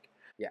last week.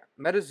 Yeah,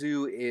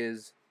 MetaZoo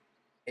is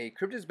a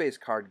cryptids-based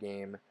card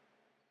game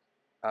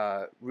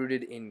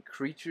rooted in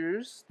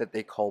creatures that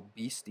they call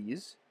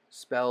beasties,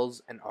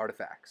 spells, and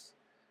artifacts.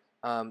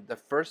 The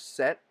first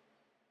set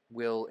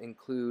will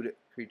include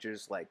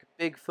creatures like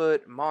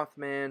Bigfoot,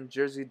 Mothman,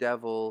 Jersey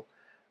Devil,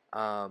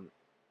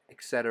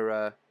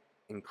 etc.,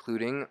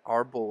 including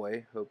our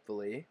boy,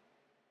 hopefully,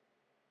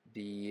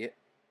 the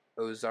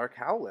Ozark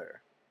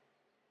Howler.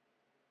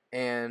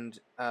 And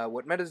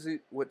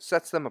what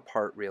sets them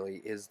apart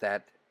really is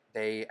that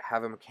they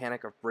have a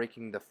mechanic of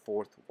breaking the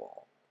fourth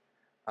wall,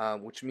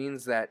 which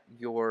means that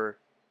your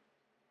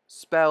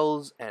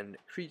spells and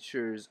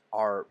creatures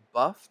are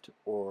buffed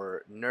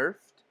or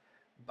nerfed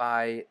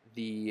by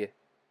the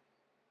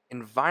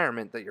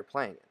environment that you're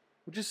playing in,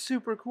 which is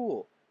super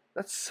cool.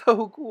 That's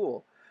so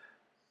cool.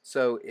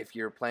 So if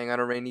you're playing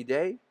on a rainy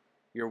day,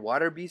 your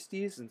water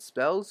beasties and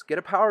spells get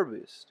a power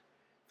boost.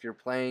 If you're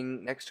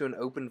playing next to an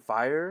open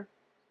fire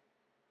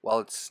while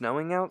it's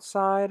snowing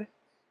outside,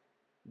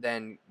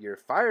 then your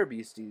fire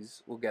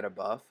beasties will get a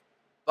buff,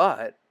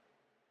 but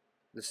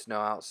the snow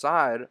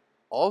outside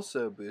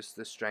also boosts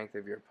the strength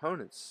of your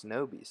opponent's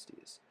snow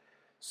beasties.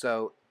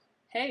 So,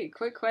 hey,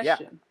 quick question.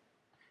 Yeah.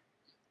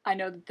 I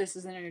know that this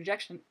is an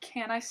interjection.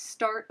 Can I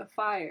start a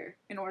fire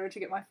in order to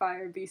get my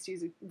fire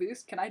beasties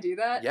boost? Can I do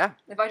that? Yeah.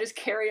 If I just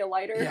carry a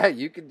lighter? Yeah,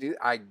 you can do,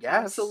 I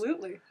guess.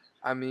 Absolutely.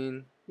 I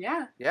mean...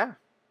 Yeah. Yeah.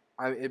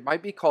 it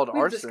might be called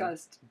We've arson,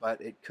 discussed.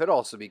 But it could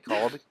also be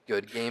called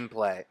good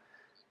gameplay.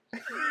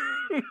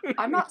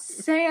 I'm not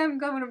saying I'm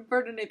going to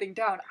burn anything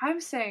down. I'm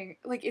saying,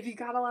 like, if you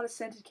got a lot of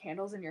scented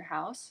candles in your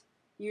house,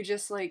 you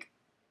just, like,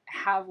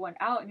 have one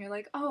out and you're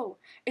like, oh,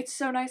 it's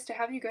so nice to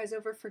have you guys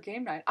over for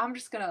game night. I'm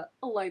just gonna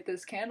light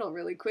this candle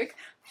really quick,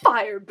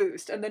 fire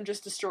boost, and then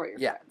just destroy your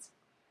friends.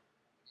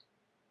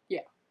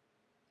 Yeah,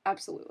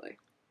 absolutely.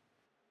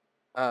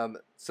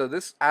 So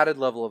this added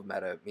level of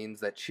meta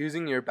means that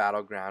choosing your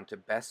battleground to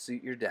best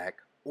suit your deck,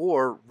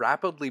 or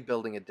rapidly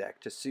building a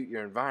deck to suit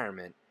your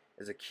environment,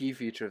 is a key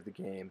feature of the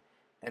game.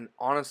 And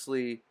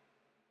honestly,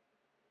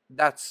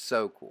 that's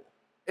so cool.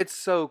 It's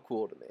so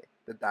cool to me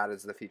that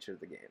is the feature of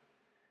the game.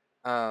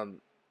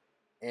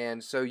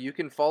 And so you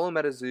can follow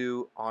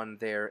MetaZoo on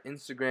their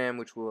Instagram,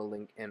 which we'll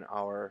link in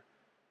our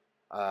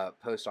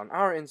post on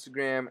our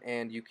Instagram,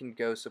 and you can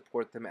go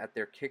support them at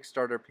their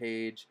Kickstarter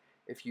page.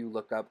 If you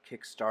look up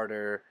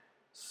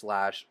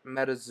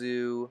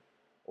Kickstarter/MetaZoo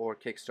or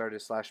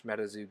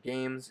Kickstarter/MetaZoo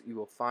Games, you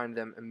will find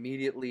them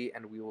immediately,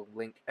 and we will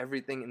link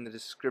everything in the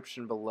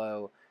description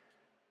below.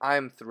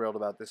 I'm thrilled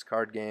about this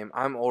card game.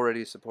 I'm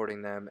already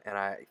supporting them, and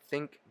I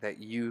think that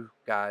you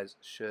guys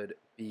should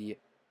be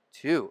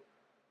too.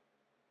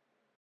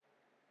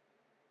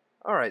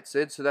 Alright,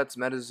 Sid, so that's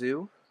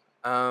MetaZoo.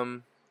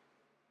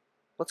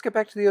 Let's get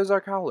back to the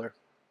Ozark Howler.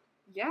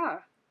 Yeah.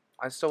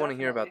 I still want to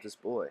hear about this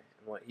boy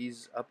and what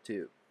he's up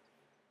to.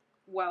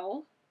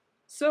 Well,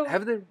 so...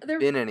 Have there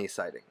been any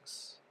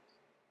sightings?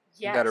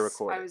 Yes, that are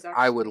recorded?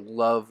 I would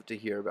love to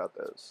hear about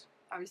those.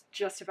 I was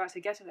just about to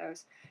get to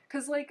those.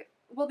 Because, like,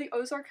 well, the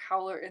Ozark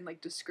Howler in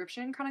like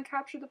description kind of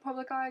captured the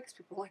public eye because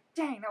people were like,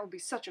 "Dang, that would be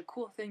such a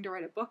cool thing to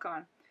write a book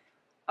on."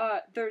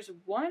 There's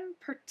one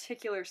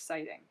particular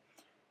sighting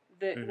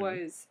that Mm-hmm.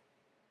 was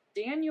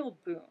Daniel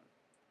Boone,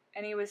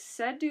 and he was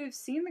said to have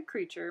seen the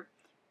creature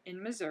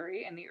in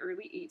Missouri in the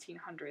early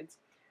 1800s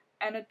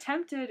and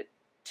attempted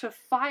to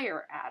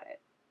fire at it.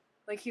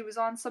 Like he was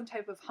on some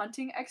type of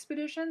hunting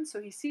expedition,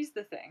 so he sees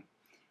the thing.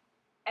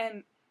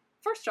 And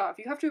first off,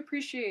 you have to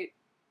appreciate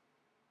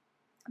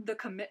the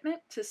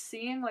commitment to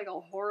seeing like a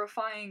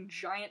horrifying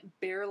giant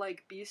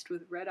bear-like beast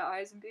with red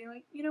eyes and being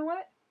like, you know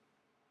what?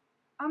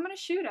 I'm gonna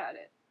shoot at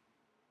it.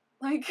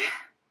 Like,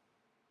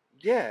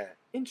 Yeah,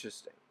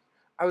 interesting.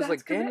 I was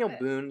that's like, Daniel commitment.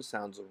 Boone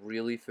sounds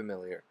really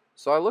familiar.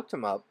 So I looked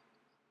him up,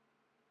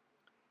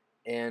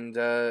 and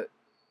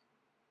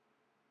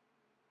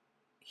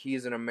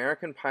he's an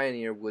American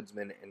pioneer,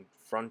 woodsman, and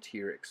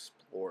frontier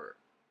explorer.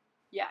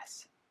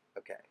 Yes.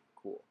 Okay,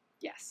 cool.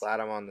 Yes. Glad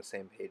I'm on the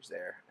same page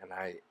there, and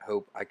I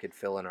hope I could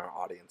fill in our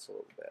audience a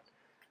little bit.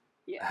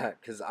 Yeah.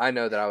 Because I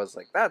know that I was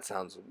like, that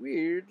sounds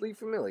weirdly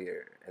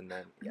familiar, and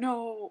then yeah.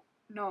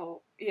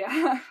 No.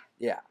 Yeah.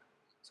 Yeah.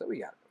 So we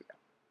got it.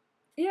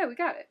 Yeah, we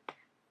got it.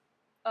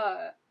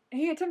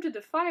 He attempted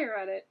to fire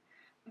at it.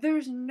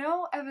 There's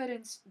no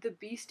evidence the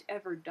beast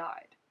ever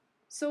died.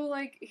 So,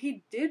 like,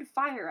 he did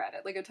fire at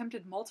it, like,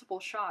 attempted multiple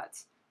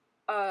shots.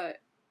 The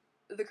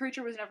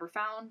creature was never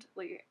found.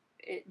 Like,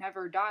 it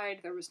never died.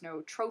 There was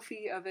no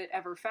trophy of it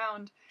ever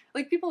found.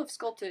 Like, people have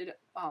sculpted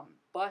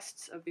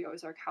busts of the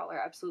Ozark Howler,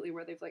 absolutely,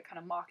 where they've, like, kind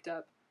of mocked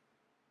up,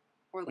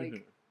 or,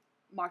 like,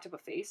 mocked up a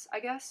face, I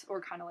guess,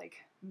 or kind of, like,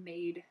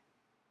 made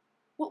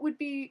what would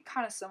be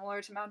kind of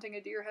similar to mounting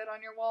a deer head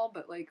on your wall,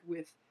 but, like,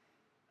 with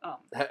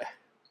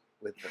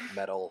with the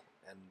metal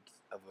and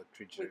of a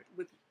creature.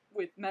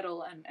 with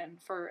metal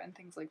and fur and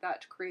things like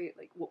that to create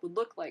like what would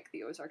look like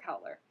the Ozark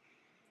Howler.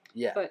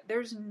 Yeah. But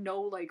there's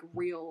no like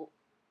real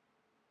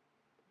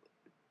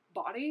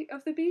body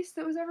of the beast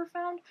that was ever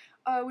found,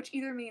 which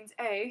either means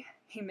A,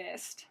 he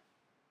missed,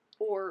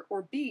 or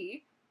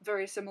B,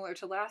 very similar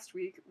to last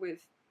week with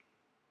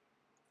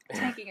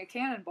tanking a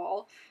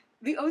cannonball,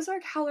 the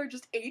Ozark Howler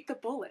just ate the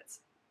bullets.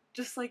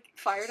 Just like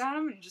fired at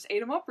him and just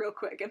ate him up real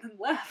quick and then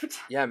left.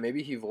 Yeah,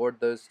 maybe he vored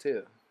those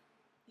too.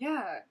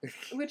 Yeah,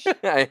 which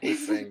I hate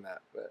saying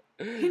that, but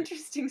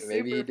interesting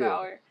maybe he did.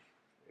 superpower.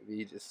 Maybe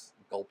he just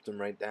gulped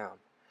him right down.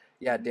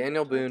 Yeah,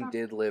 Daniel Boone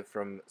did live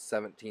from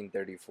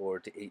 1734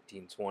 to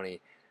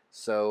 1820,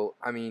 so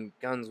I mean,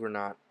 guns were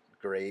not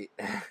great.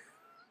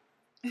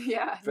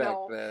 Yeah, back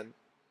then.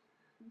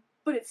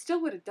 But it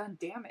still would have done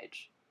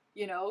damage,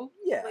 you know?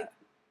 Yeah. Like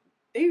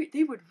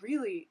they would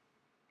really.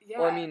 Yeah.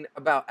 Well, I mean,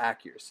 about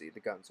accuracy, the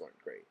guns weren't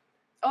great.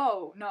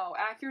 Oh no,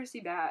 accuracy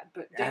bad,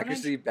 but damage.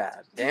 Accuracy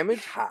bad,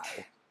 damage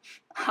high.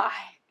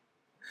 High.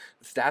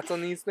 The stats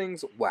on these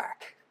things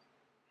whack.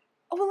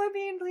 Well, I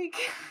mean, like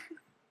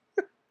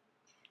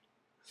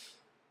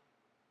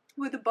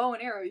with a bow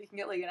and arrow, you can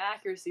get like an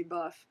accuracy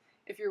buff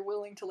if you're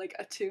willing to like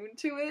attune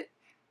to it.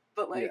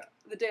 But like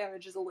the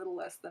damage is a little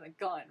less than a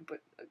gun, but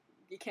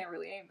you can't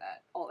really aim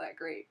that all that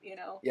great, you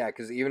know? Yeah,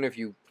 because even if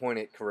you point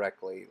it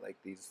correctly, like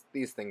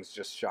these things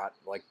just shot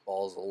like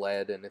balls of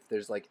lead, and if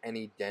there's like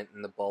any dent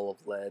in the ball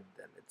of lead,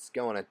 then it's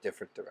going a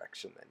different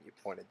direction than you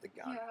pointed the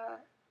gun.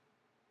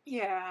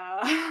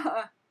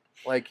 Yeah.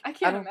 Like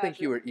I don't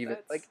think you were even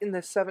like in the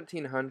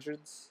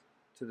 1700s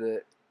to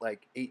the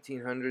like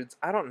 1800s.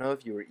 I don't know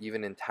if you were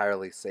even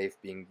entirely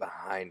safe being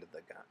behind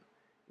the gun.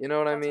 You know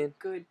what I mean?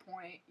 That's a good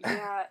point.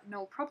 Yeah,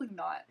 no, probably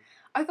not.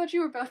 I thought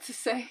you were about to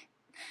say,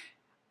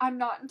 I'm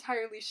not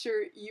entirely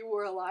sure you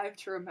were alive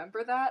to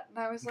remember that.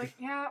 And I was like,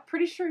 yeah,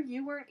 pretty sure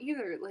you weren't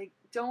either. Like,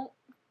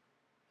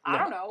 I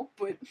don't know,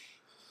 but...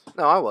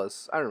 No, I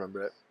was. I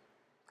remember it.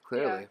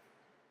 Clearly.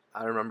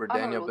 Yeah. I remember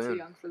Daniel Boone. I'm a little too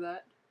young for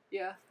that.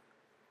 Yeah.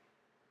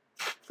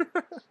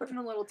 I'm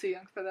a little too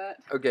young for that.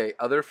 Okay,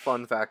 other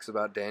fun facts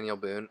about Daniel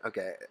Boone.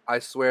 Okay, I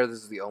swear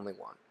this is the only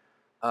one.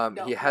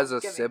 He has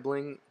a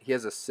sibling. He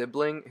has a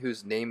sibling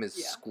whose name is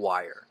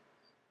Squire.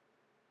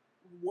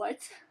 What?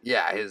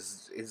 Yeah,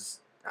 his.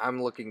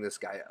 I'm looking this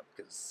guy up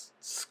because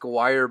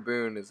Squire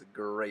Boone is a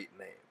great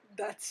name.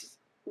 That's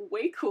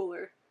way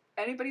cooler.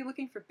 Anybody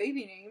looking for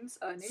baby names,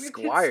 name your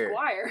kid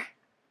Squire.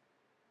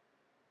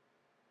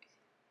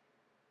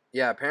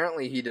 Yeah,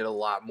 apparently he did a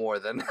lot more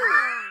than.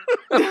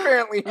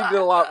 Apparently he did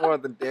a lot more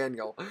than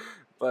Daniel.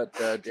 But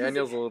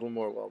Daniel's a little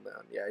more well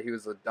known. Yeah, he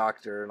was a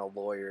doctor and a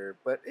lawyer,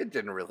 but you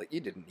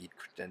didn't need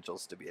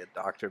credentials to be a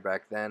doctor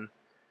back then.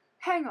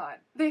 Hang on.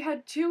 They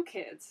had 2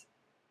 kids.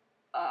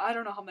 I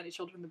don't know how many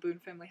children the Boone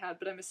family had,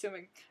 but I'm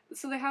assuming.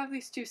 So they have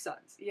these 2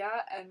 sons,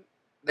 yeah? And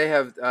they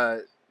have,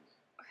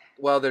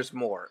 well, there's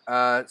more.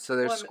 So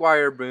there's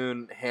Squire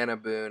Boone, Hannah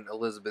Boone,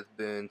 Elizabeth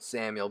Boone,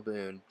 Samuel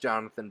Boone,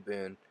 Jonathan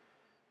Boone,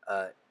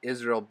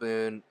 Israel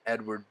Boone,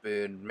 Edward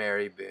Boone,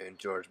 Mary Boone,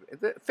 George Boone.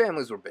 The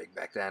families were big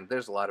back then.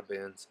 There's a lot of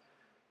Boones.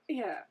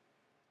 Yeah.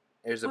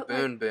 There's a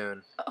Boone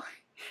Boone. Oh,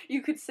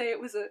 you could say it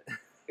was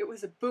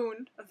a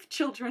boon of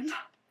children.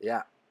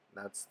 Yeah.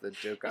 That's the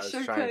joke I I was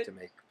sure trying could. to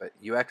make, but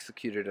you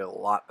executed it a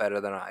lot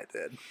better than I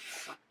did.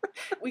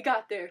 We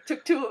got there.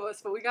 Took two of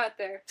us, but we got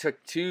there.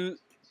 Took 10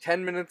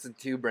 minutes and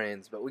 2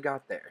 brains, but we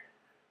got there.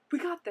 We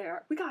got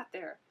there. We got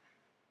there.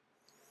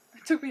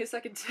 It took me a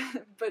second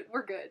to, but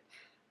we're good.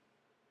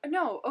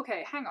 No,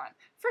 okay, hang on.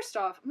 First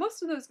off,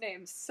 most of those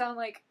names sound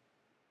like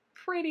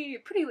pretty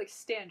like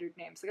standard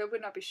names. Like I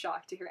would not be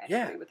shocked to hear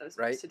anybody with those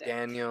Right? names today.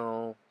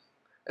 Daniel.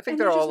 I think And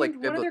they're they all just like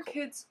named one of their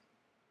biblical. kids.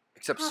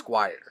 Except Probably.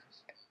 Squire.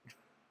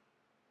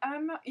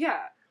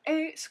 Yeah,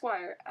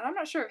 Squire, and I'm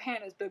not sure if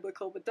Hannah's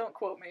biblical, but don't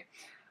quote me.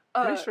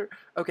 Pretty sure.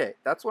 Okay,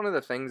 that's one of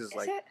the things. Is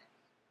Like, it?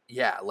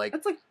 yeah, like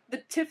That's like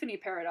the Tiffany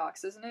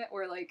paradox, isn't it?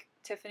 Where like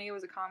Tiffany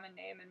was a common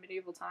name in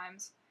medieval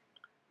times.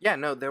 yeah,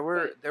 no, there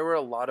were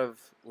a lot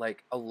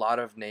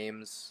of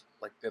names,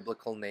 like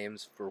biblical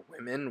names for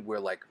women were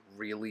like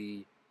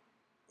really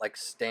like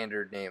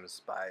standard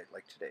names by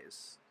like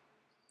today's.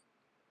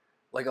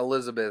 Like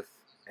Elizabeth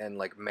and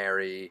like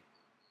Mary,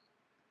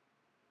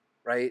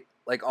 right?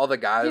 Like all the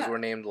guys were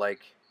named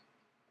like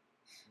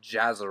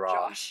Jazaroth.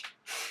 Josh.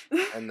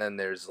 And then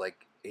there's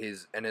like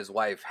his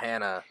wife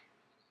Hannah.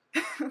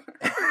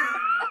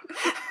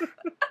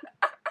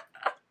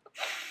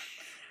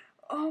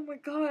 Oh my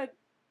god.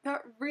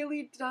 That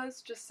really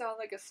does just sound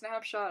like a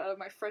snapshot of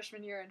my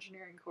freshman year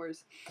engineering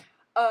course.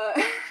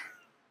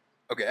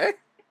 Okay.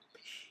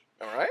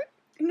 All right.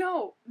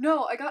 No,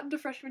 I got into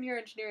freshman year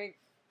engineering.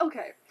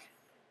 Okay.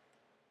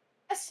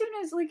 As soon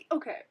as, like,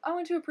 okay, I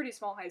went to a pretty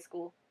small high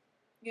school,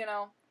 you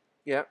know?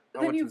 Yeah.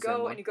 Then you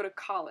go and you go to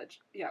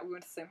college. Yeah, we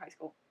went to the same high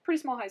school. Pretty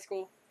small high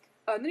school.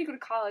 And then you go to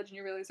college and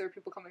you realize there are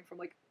people coming from,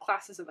 like,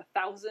 classes of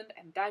 1,000,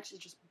 and that's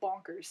just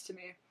bonkers to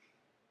me.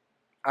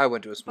 I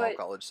went to a small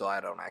college, so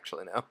I don't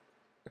actually know.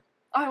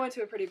 I went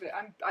to a pretty big...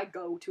 I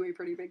go to a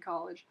pretty big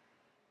college.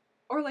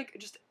 Or, like,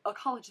 just a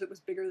college that was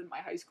bigger than my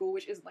high school,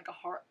 which isn't, like,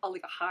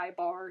 a high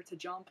bar to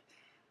jump.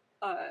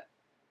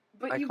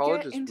 But my you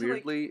college get is into,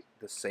 weirdly like,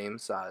 the same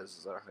size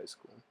as our high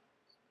school.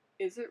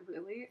 Is it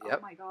really? Yep.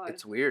 Oh my god.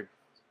 It's weird.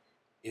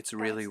 It's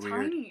really That's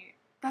weird. Tiny.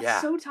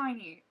 That's so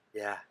tiny.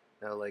 Yeah.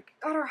 No, like...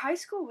 God, our high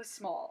school was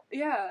small.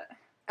 Yeah.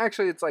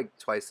 Actually, it's like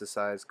twice the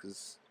size,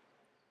 because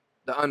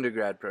the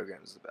undergrad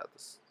program is about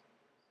this.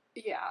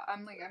 Yeah,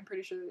 I'm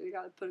pretty sure they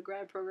gotta put a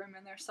grad program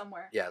in there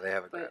somewhere. Yeah, they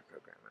have a grad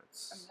program.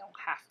 I mean, they don't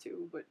have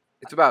to, but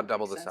it's about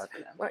double the size.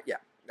 Well, yeah,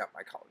 no,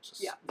 my college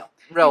is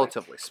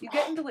relatively small.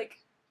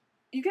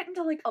 You get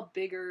into like a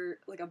bigger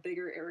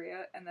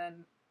area, and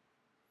then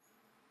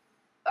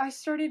I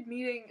started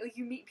meeting, like,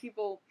 you meet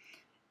people,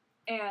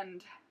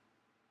 and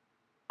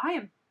I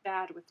am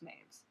bad with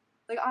names.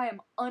 Like, I am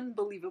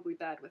unbelievably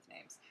bad with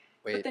names.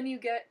 Wait. But then you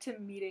get to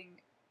meeting...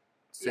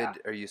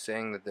 Sid, are you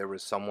saying that there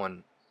was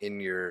someone in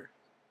your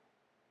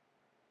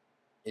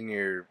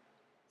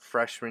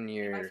freshman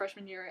year... In my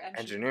freshman year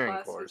engineering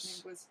class, course,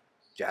 his name was...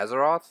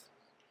 Jazaroth?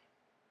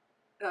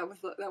 That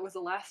was the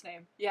last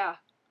name. Yeah.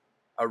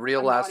 A real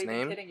I'm last not even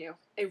name? kidding you.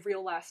 A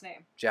real last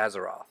name.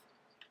 Jazaroth.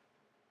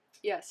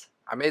 Yes.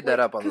 I made that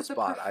up on the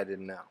spot. I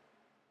didn't know.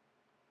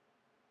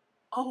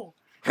 Oh,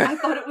 I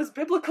thought it was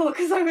biblical,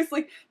 because I was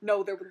like,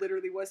 no, there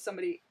literally was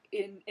somebody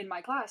in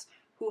my class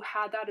who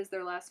had that as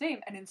their last name,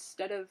 and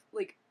instead of,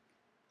 like,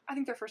 I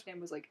think their first name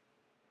was, like,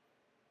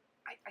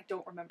 I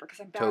don't remember, because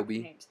I'm bad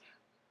with names.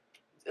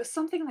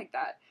 Something like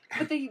that.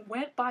 But they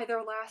went by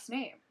their last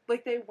name.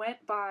 Like, they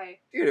went by...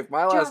 Dude, if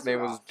my last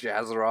name was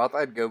Jazaroth,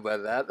 I'd go by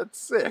that. That's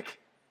sick.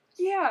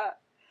 Yeah.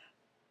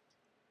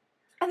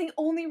 And the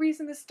only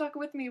reason this stuck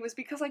with me was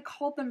because I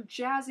called them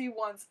Jazzy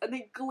once, and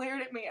they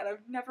glared at me, and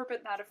I've never been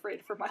that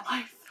afraid for my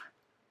life.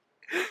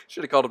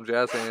 Should have called them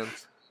Jazz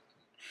Hands.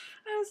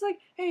 I was like,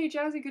 hey,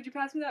 Jazzy, could you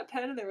pass me that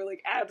pen? And they were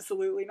like,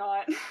 absolutely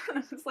not. And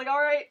I was like,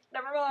 alright,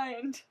 never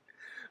mind.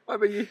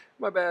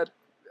 My bad.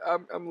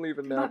 I'm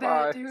leaving now. My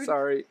bad, Bye. dude.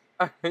 Sorry.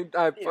 I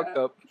fucked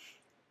up.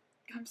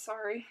 I'm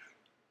sorry.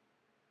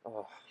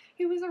 Oh.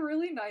 He was a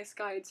really nice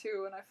guy,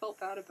 too, and I felt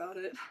bad about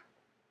it.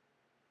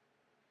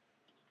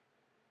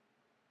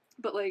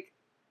 But, like,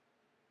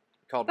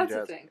 that's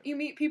the thing. You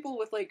meet people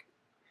with, like...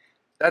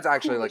 That's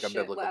actually, like, a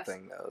biblical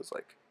thing, though. It's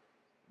like,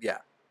 yeah.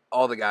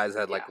 All the guys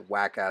had, like,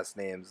 whack-ass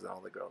names, and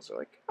all the girls are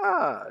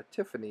like,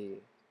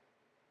 Tiffany.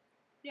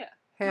 Yeah.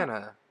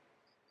 Hannah.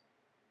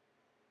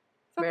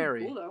 Fucking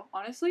Mary. Cool, though.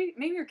 Honestly,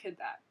 name your kid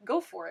that.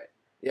 Go for it.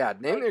 Yeah,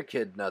 name your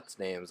kid nuts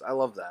names. I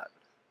love that.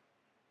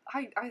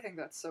 I think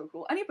that's so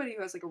cool. Anybody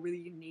who has, like, a really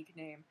unique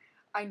name,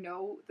 I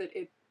know that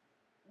it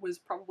was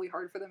probably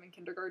hard for them in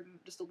kindergarten,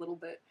 just a little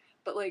bit,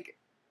 but, like,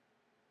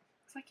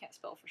 because I can't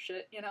spell for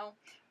shit, you know?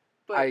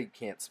 But I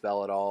can't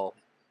spell at all.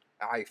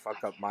 I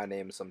fuck up my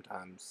name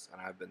sometimes,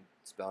 and I've been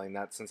spelling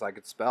that since I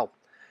could spell.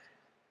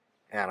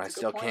 And I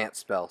still can't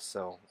spell,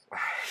 so...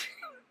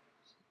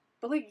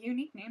 But, like,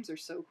 unique names are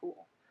so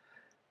cool.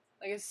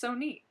 Like, it's so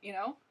neat, you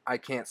know? I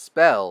can't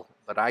spell,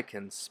 but I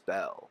can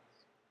spell.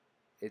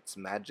 It's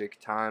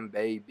magic time,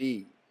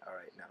 baby.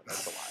 Alright, no,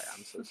 that's a lie.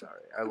 I'm so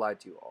sorry. I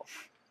lied to you all.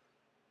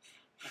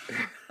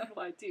 I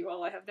lied to you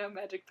all. I have no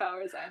magic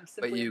powers. I am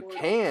simply But you immortal.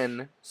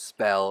 can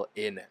spell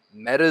in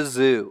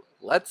MetaZoo.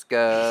 Let's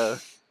go.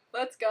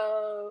 Let's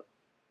go.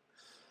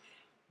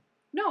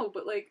 No,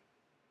 but like,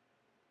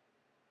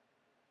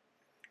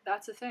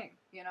 that's a thing,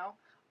 you know?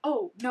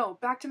 Oh, no,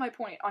 back to my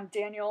point on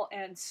Daniel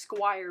and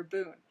Squire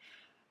Boone.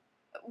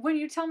 When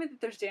you tell me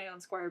that there's Daniel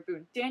and Squire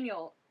Boone,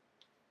 Daniel,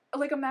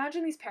 like,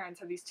 imagine these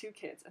parents have these two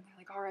kids, and they're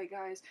like, all right,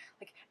 guys,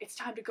 like, it's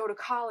time to go to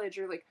college,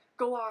 or, like,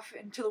 go off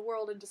into the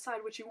world and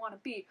decide what you want to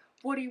be.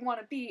 What do you want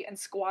to be? And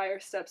Squire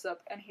steps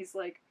up, and he's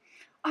like,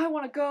 I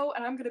want to go,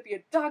 and I'm going to be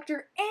a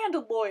doctor and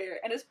a lawyer.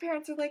 And his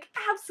parents are like,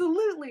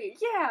 absolutely,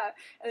 yeah.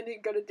 And then you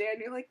go to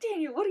Daniel, like,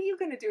 Daniel, what are you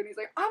going to do? And he's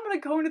like, I'm going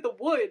to go into the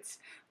woods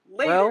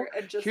later, Well,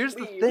 and just here's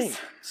leaves. the thing.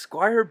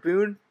 Squire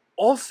Boone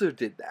also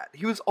did that.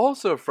 He was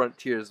also a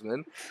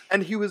frontiersman,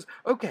 and he was,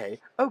 okay,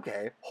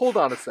 hold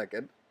on a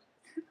second.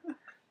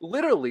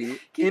 Literally,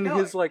 Keep in going.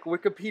 his, like,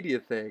 Wikipedia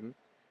thing,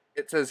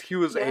 it says he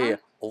was a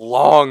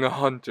long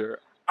hunter.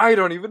 I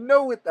don't even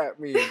know what that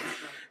means.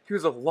 He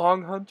was a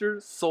long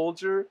hunter,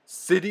 soldier,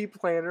 city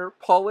planner,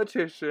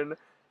 politician,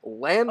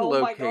 land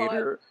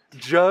locator,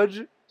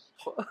 judge,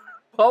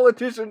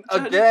 politician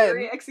Judge, again,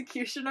 jury,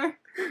 executioner,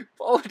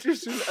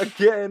 politician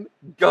again,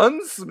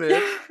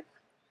 gunsmith.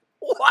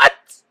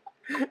 What?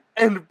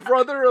 And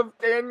brother of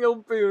Daniel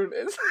Boone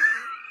is.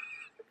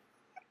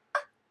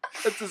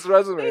 That's his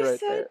resume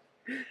there.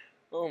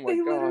 Oh my god.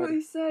 They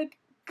literally said,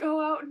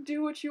 go out and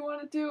do what you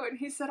want to do. And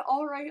he said,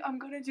 all right, I'm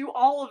going to do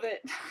all of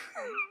it.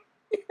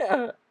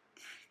 Yeah.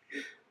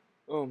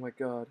 Oh my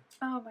god.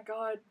 Oh my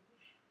god.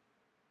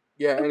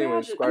 Yeah, anyway,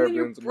 Imagine. Squire And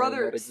then Boone's your a man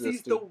brother that sees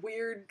existed. the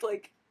weird,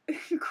 like,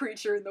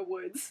 creature in the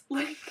woods.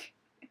 Like,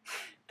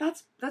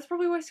 that's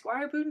probably why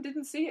Squire Boone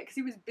didn't see it, because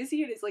he was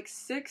busy at his, like,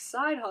 6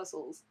 side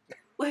hustles.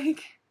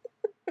 Like...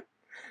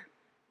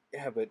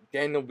 Yeah, but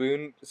Daniel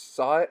Boone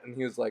saw it, and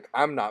he was like,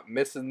 I'm not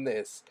missing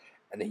this.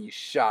 And he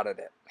shot at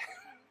it.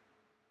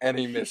 And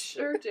he missed He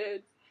sure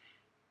did.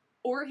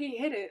 Or he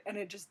hit it, and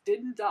it just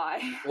didn't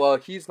die. Well,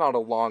 he's not a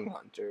long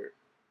hunter.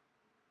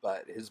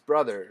 But his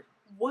brother...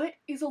 What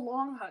is a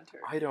long hunter?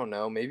 I don't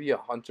know. Maybe a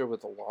hunter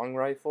with a long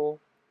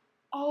rifle?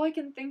 All I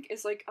can think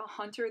is, like, a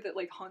hunter that,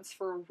 like, hunts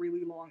for a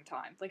really long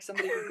time. Like,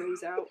 somebody who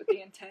goes out with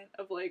the intent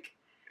of, like...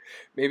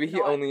 Maybe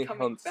he only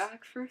hunts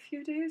back for a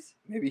few days.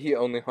 Maybe he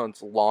only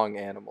hunts long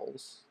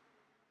animals.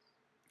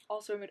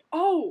 Also,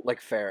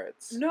 like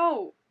ferrets.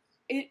 No,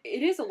 it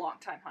is a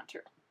long-time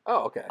hunter.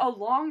 Oh, okay. A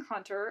long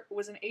hunter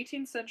was an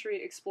 18th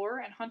century explorer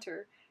and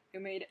hunter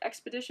who made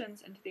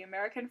expeditions into the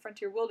American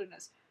frontier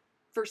wilderness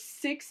for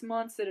 6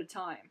 months at a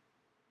time.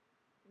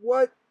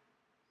 What?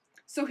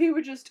 So he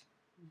would just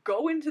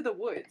go into the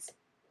woods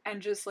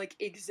and just, like,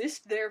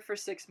 exist there for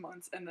 6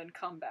 months and then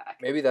come back.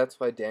 Maybe that's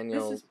why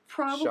Daniel this is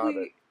probably... shot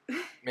it.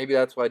 Maybe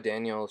that's why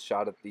Daniel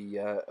shot at the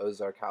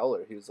Ozark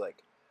Howler. He was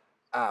like,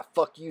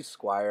 fuck you,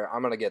 Squire.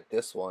 I'm gonna get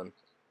this one.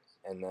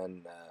 And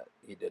then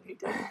he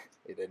didn't.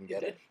 He didn't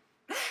get it.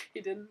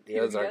 He didn't.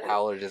 The Ozark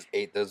Howler just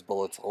ate those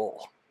bullets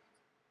whole.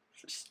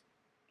 Just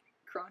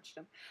crunched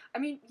them. I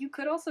mean, you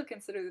could also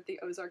consider that the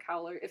Ozark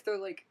Howler, if they're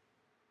like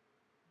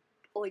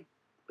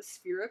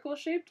spherical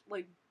shaped,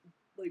 like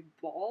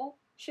ball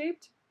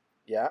shaped.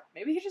 Yeah.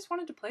 Maybe he just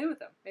wanted to play with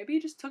them. Maybe he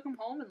just took them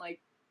home and, like,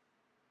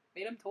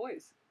 made them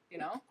toys. You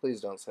know?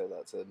 Please don't say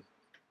that, Sid.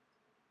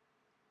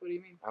 What do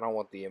you mean? I don't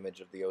want the image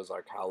of the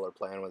Ozark Howler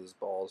playing with his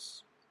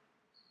balls.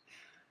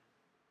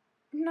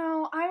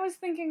 No, I was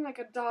thinking like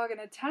a dog and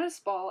a tennis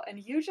ball, and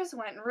you just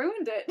went and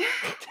ruined it.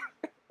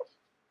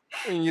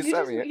 You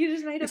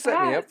just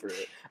set me up for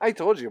it. I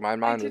told you my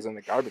mind was in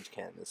the garbage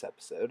can this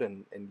episode,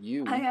 and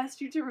you... I asked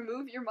you to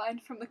remove your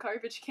mind from the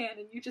garbage can,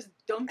 and you just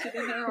dumped it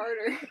in there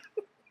harder.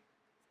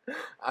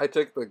 I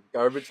took the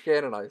garbage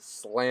can and I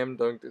slam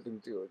dunked it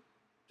into a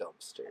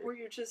dumpster. Or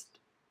you just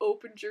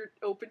opened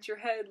your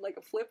head like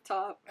a flip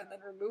top, and then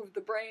removed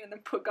the brain, and then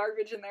put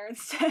garbage in there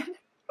instead.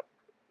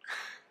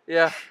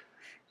 Yeah.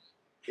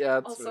 Yeah,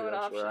 that's also pretty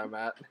much where I'm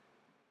at.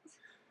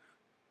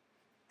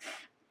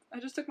 I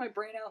just took my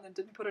brain out and then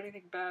didn't put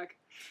anything back.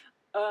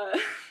 Oh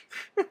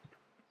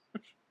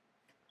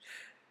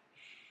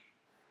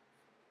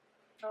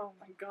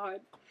my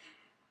god.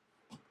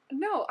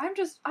 No, I'm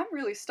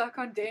really stuck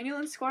on Daniel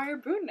and Squire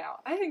Boone now.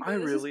 I think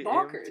this is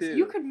bonkers. Am too.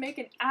 You could make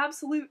an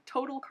absolute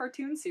total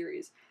cartoon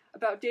series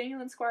about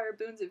Daniel and Squire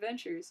Boone's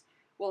adventures.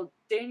 Well,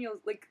 Daniel,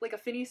 like a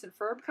Phineas and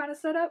Ferb kind of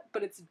setup,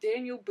 but it's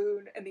Daniel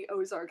Boone and the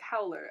Ozark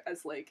Howler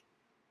as, like,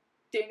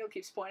 Daniel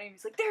keeps pointing, and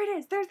he's like, there it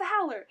is, there's the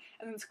Howler!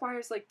 And then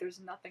Squire's like, there's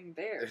nothing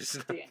there, there's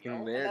Daniel.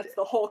 nothing there. And that's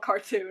the whole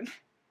cartoon.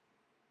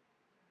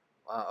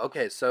 Wow,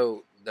 okay,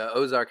 so the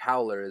Ozark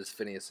Howler is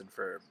Phineas and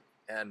Ferb,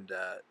 and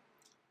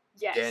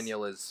Yes.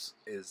 Daniel is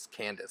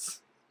Candace.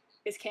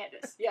 Is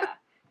Candace, yeah.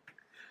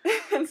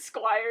 And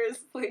Squire's,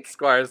 like...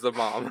 Squire's the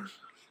mom.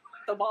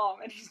 The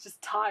mom, and he's just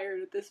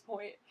tired at this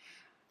point.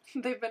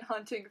 They've been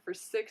hunting for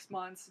 6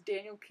 months.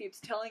 Daniel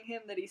keeps telling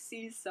him that he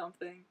sees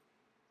something.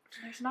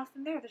 There's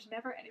nothing there. There's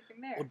never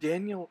anything there. Well,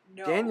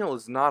 Daniel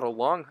is not a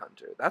long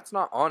hunter. That's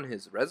not on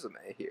his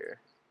resume here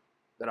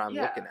that I'm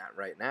looking at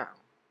right now.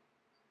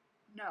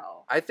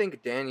 No. I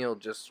think Daniel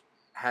just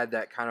had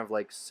that kind of,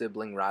 like,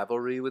 sibling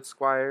rivalry with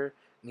Squire,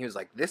 and he was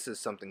like, this is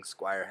something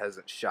Squire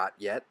hasn't shot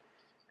yet.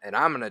 and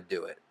I'm gonna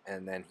do it.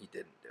 And then he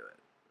didn't do it.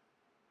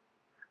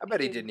 I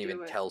bet he didn't do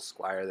even it. tell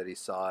Squire that he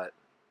saw it.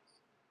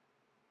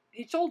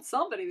 He told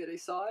somebody that he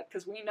saw it,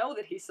 because we know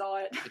that he saw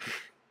it.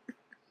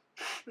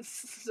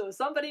 So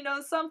somebody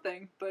knows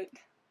something, but...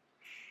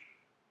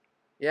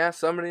 Yeah,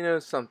 somebody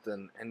knows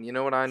something. And you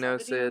know what I know,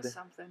 Sid?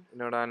 Something. You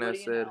know what I know, What do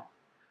you Sid? know?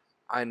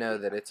 I know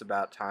that it's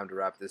about time to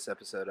wrap this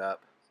episode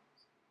up.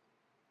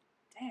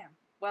 Damn.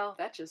 Well,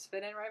 that just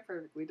fit in right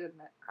perfectly,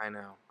 didn't it? I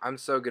know. I'm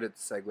so good at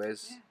the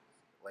segues. Yeah.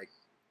 Like,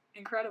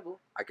 incredible.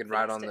 I can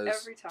ride on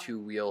those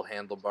two-wheel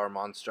handlebar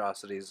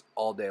monstrosities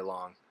all day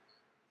long.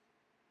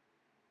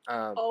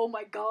 Oh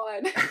my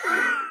god.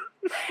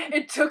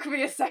 It took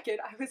me a second.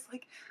 I was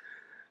like...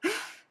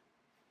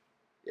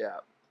 Yeah.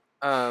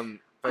 But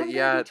I'm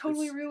yeah, gonna be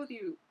totally real with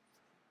you.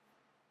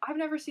 I've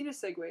never seen a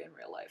Segway in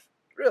real life.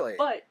 Really?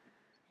 But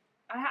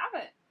I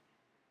haven't.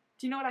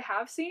 Do you know what I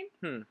have seen?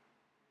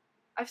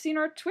 I've seen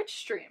our Twitch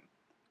stream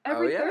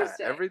every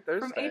Thursday. Every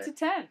Thursday. From 8 to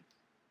 10.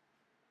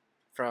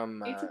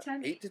 From 8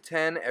 to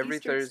 10 every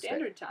Eastern Thursday.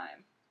 Standard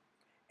Time.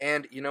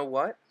 And you know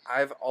what?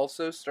 I've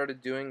also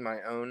started doing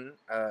my own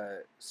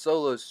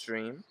solo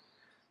stream.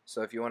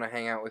 So if you want to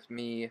hang out with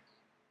me,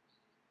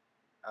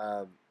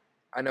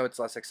 I know it's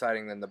less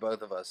exciting than the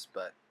both of us,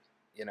 but,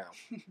 you know,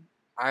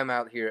 I'm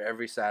out here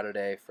every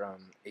Saturday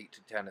from 8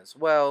 to 10 as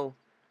well.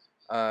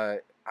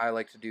 I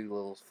like to do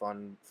little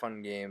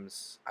fun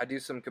games. I do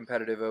some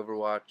competitive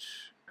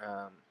Overwatch,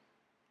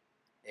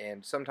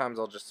 and sometimes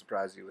I'll just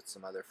surprise you with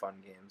some other fun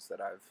games that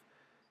I've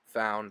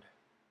found.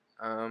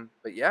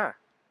 But yeah.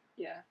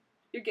 Yeah,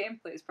 your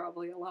gameplay is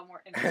probably a lot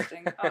more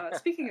interesting.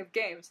 Speaking of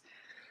games,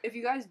 if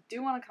you guys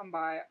do want to come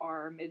by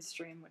our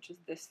mid-stream, which is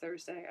this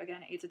Thursday,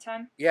 again, 8 to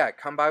 10. Yeah,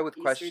 come by with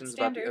Eastern questions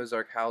Standard. about the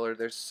Ozark Howler.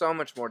 There's so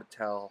much more to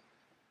tell.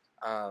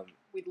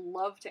 We'd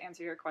love to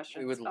answer your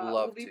questions. We would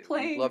love to.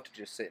 We'd love to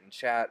just sit and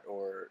chat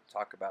or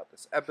talk about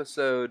this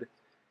episode.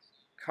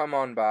 Come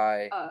on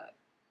by.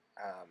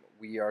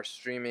 We are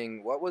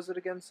streaming. What was it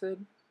again,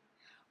 Sid?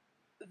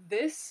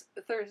 This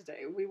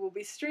Thursday, we will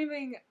be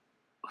streaming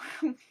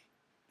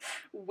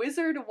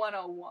Wizard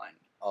 101.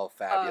 Oh,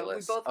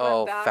 fabulous. We both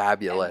went back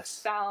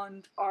fabulous. And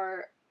found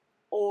our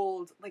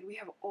old, we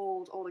have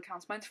old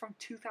accounts. Mine's from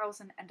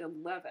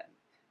 2011.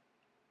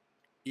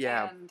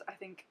 Yeah. And I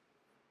think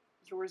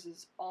yours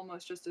is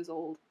almost just as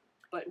old.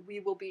 But we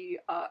will be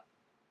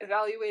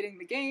evaluating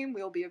the game.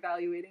 We'll be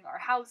evaluating our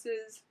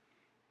houses.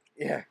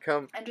 Yeah,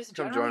 come. And just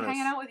come generally join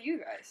hanging us. out with you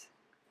guys.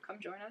 Come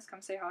join us.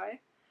 Come say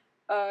hi.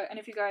 And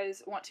if you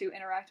guys want to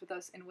interact with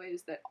us in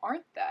ways that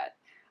aren't that,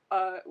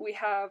 we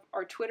have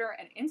our Twitter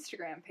and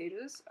Instagram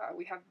pages.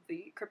 We have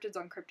the Cryptids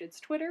on Cryptids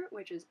Twitter,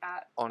 which is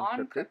at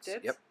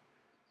OnCryptids. Yep.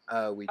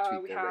 We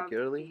tweet there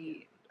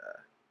regularly.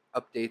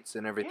 Updates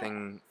and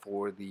everything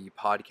for the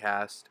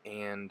podcast,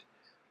 and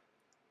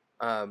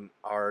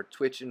our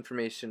Twitch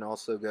information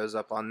also goes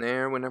up on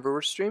there whenever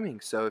we're streaming.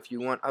 So if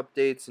you want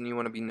updates and you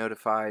want to be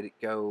notified,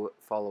 go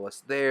follow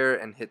us there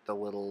and hit the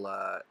little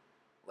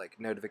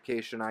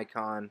notification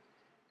icon,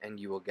 and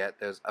you will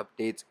get those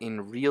updates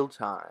in real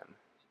time.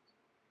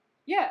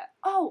 Yeah.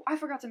 Oh, I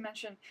forgot to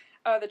mention,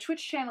 the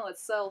Twitch channel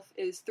itself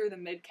is through the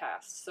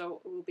Midcast,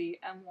 so it will be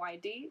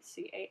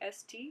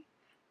MYDCAST,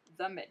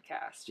 the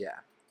Midcast. Yeah.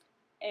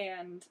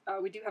 And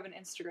we do have an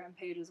Instagram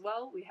page as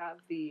well. We have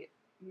the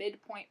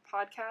Midpoint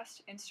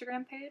Podcast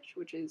Instagram page,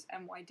 which is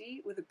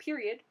MYD with a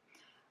period.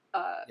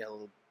 A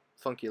little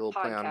funky little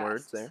play on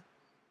words there.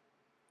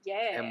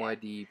 Yeah.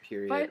 MYD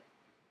period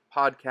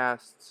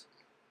podcasts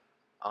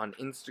on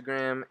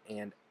Instagram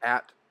and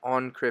at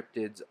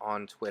OnCryptids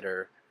on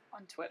Twitter.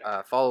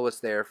 Follow us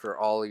there for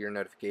all your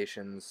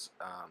notifications.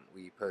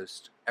 We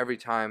post every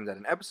time that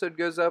an episode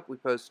goes up. We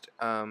post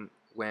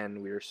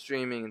when we're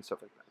streaming and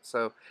stuff like that.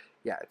 So,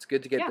 yeah, it's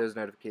good to get those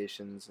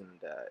notifications, and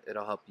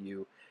it'll help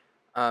you.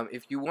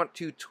 If you want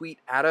to tweet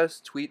at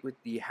us, tweet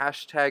with the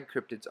hashtag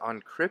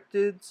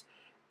CryptidsOnCryptids,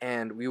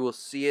 and we will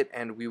see it,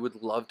 and we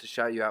would love to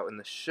shout you out in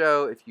the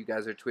show if you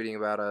guys are tweeting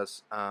about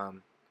us.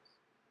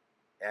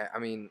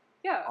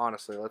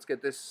 Honestly, let's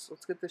get this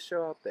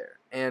show out there.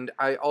 And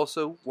I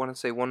also want to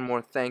say one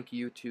more thank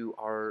you to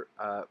our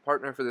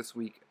partner for this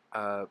week,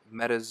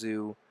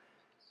 MetaZoo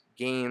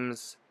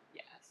Games.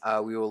 Yes.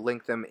 We will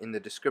link them in the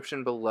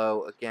description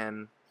below.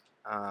 Again,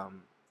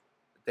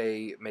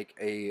 they make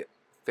a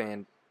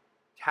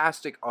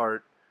fantastic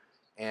art,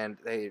 and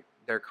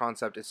their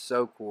concept is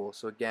so cool.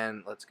 So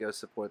again, let's go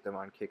support them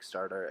on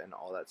Kickstarter and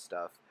all that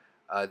stuff.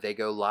 They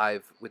go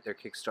live with their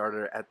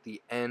Kickstarter at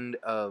the end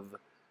of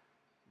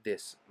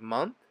this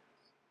month.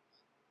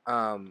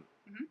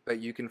 But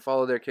you can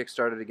follow their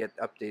Kickstarter to get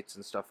updates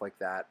and stuff like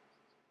that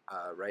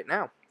right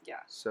now. Yeah.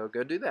 So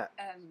go do that.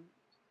 And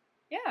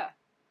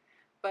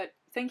but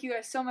thank you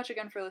guys so much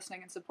again for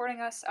listening and supporting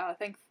us.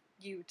 Thank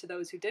you to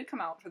those who did come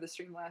out for the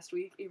stream last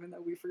week, even though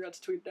we forgot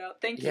to tweet it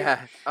out. Thank you.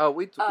 Yeah. Oh,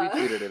 we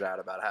tweeted it out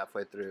about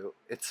halfway through.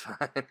 It's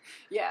fine.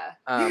 Yeah.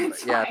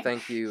 It's fine.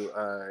 Thank you,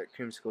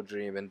 Creamsicle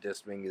Dream and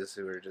Dismingus,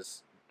 who are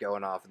just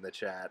going off in the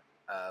chat.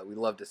 We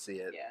love to see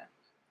it.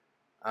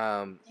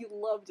 Yeah. You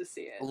love to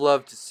see it.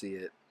 Love to see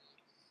it.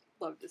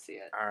 love to see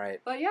it. All right.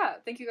 But yeah,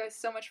 thank you guys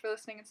so much for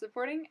listening and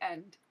supporting,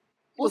 and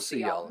we'll see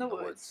y'all in the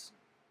woods.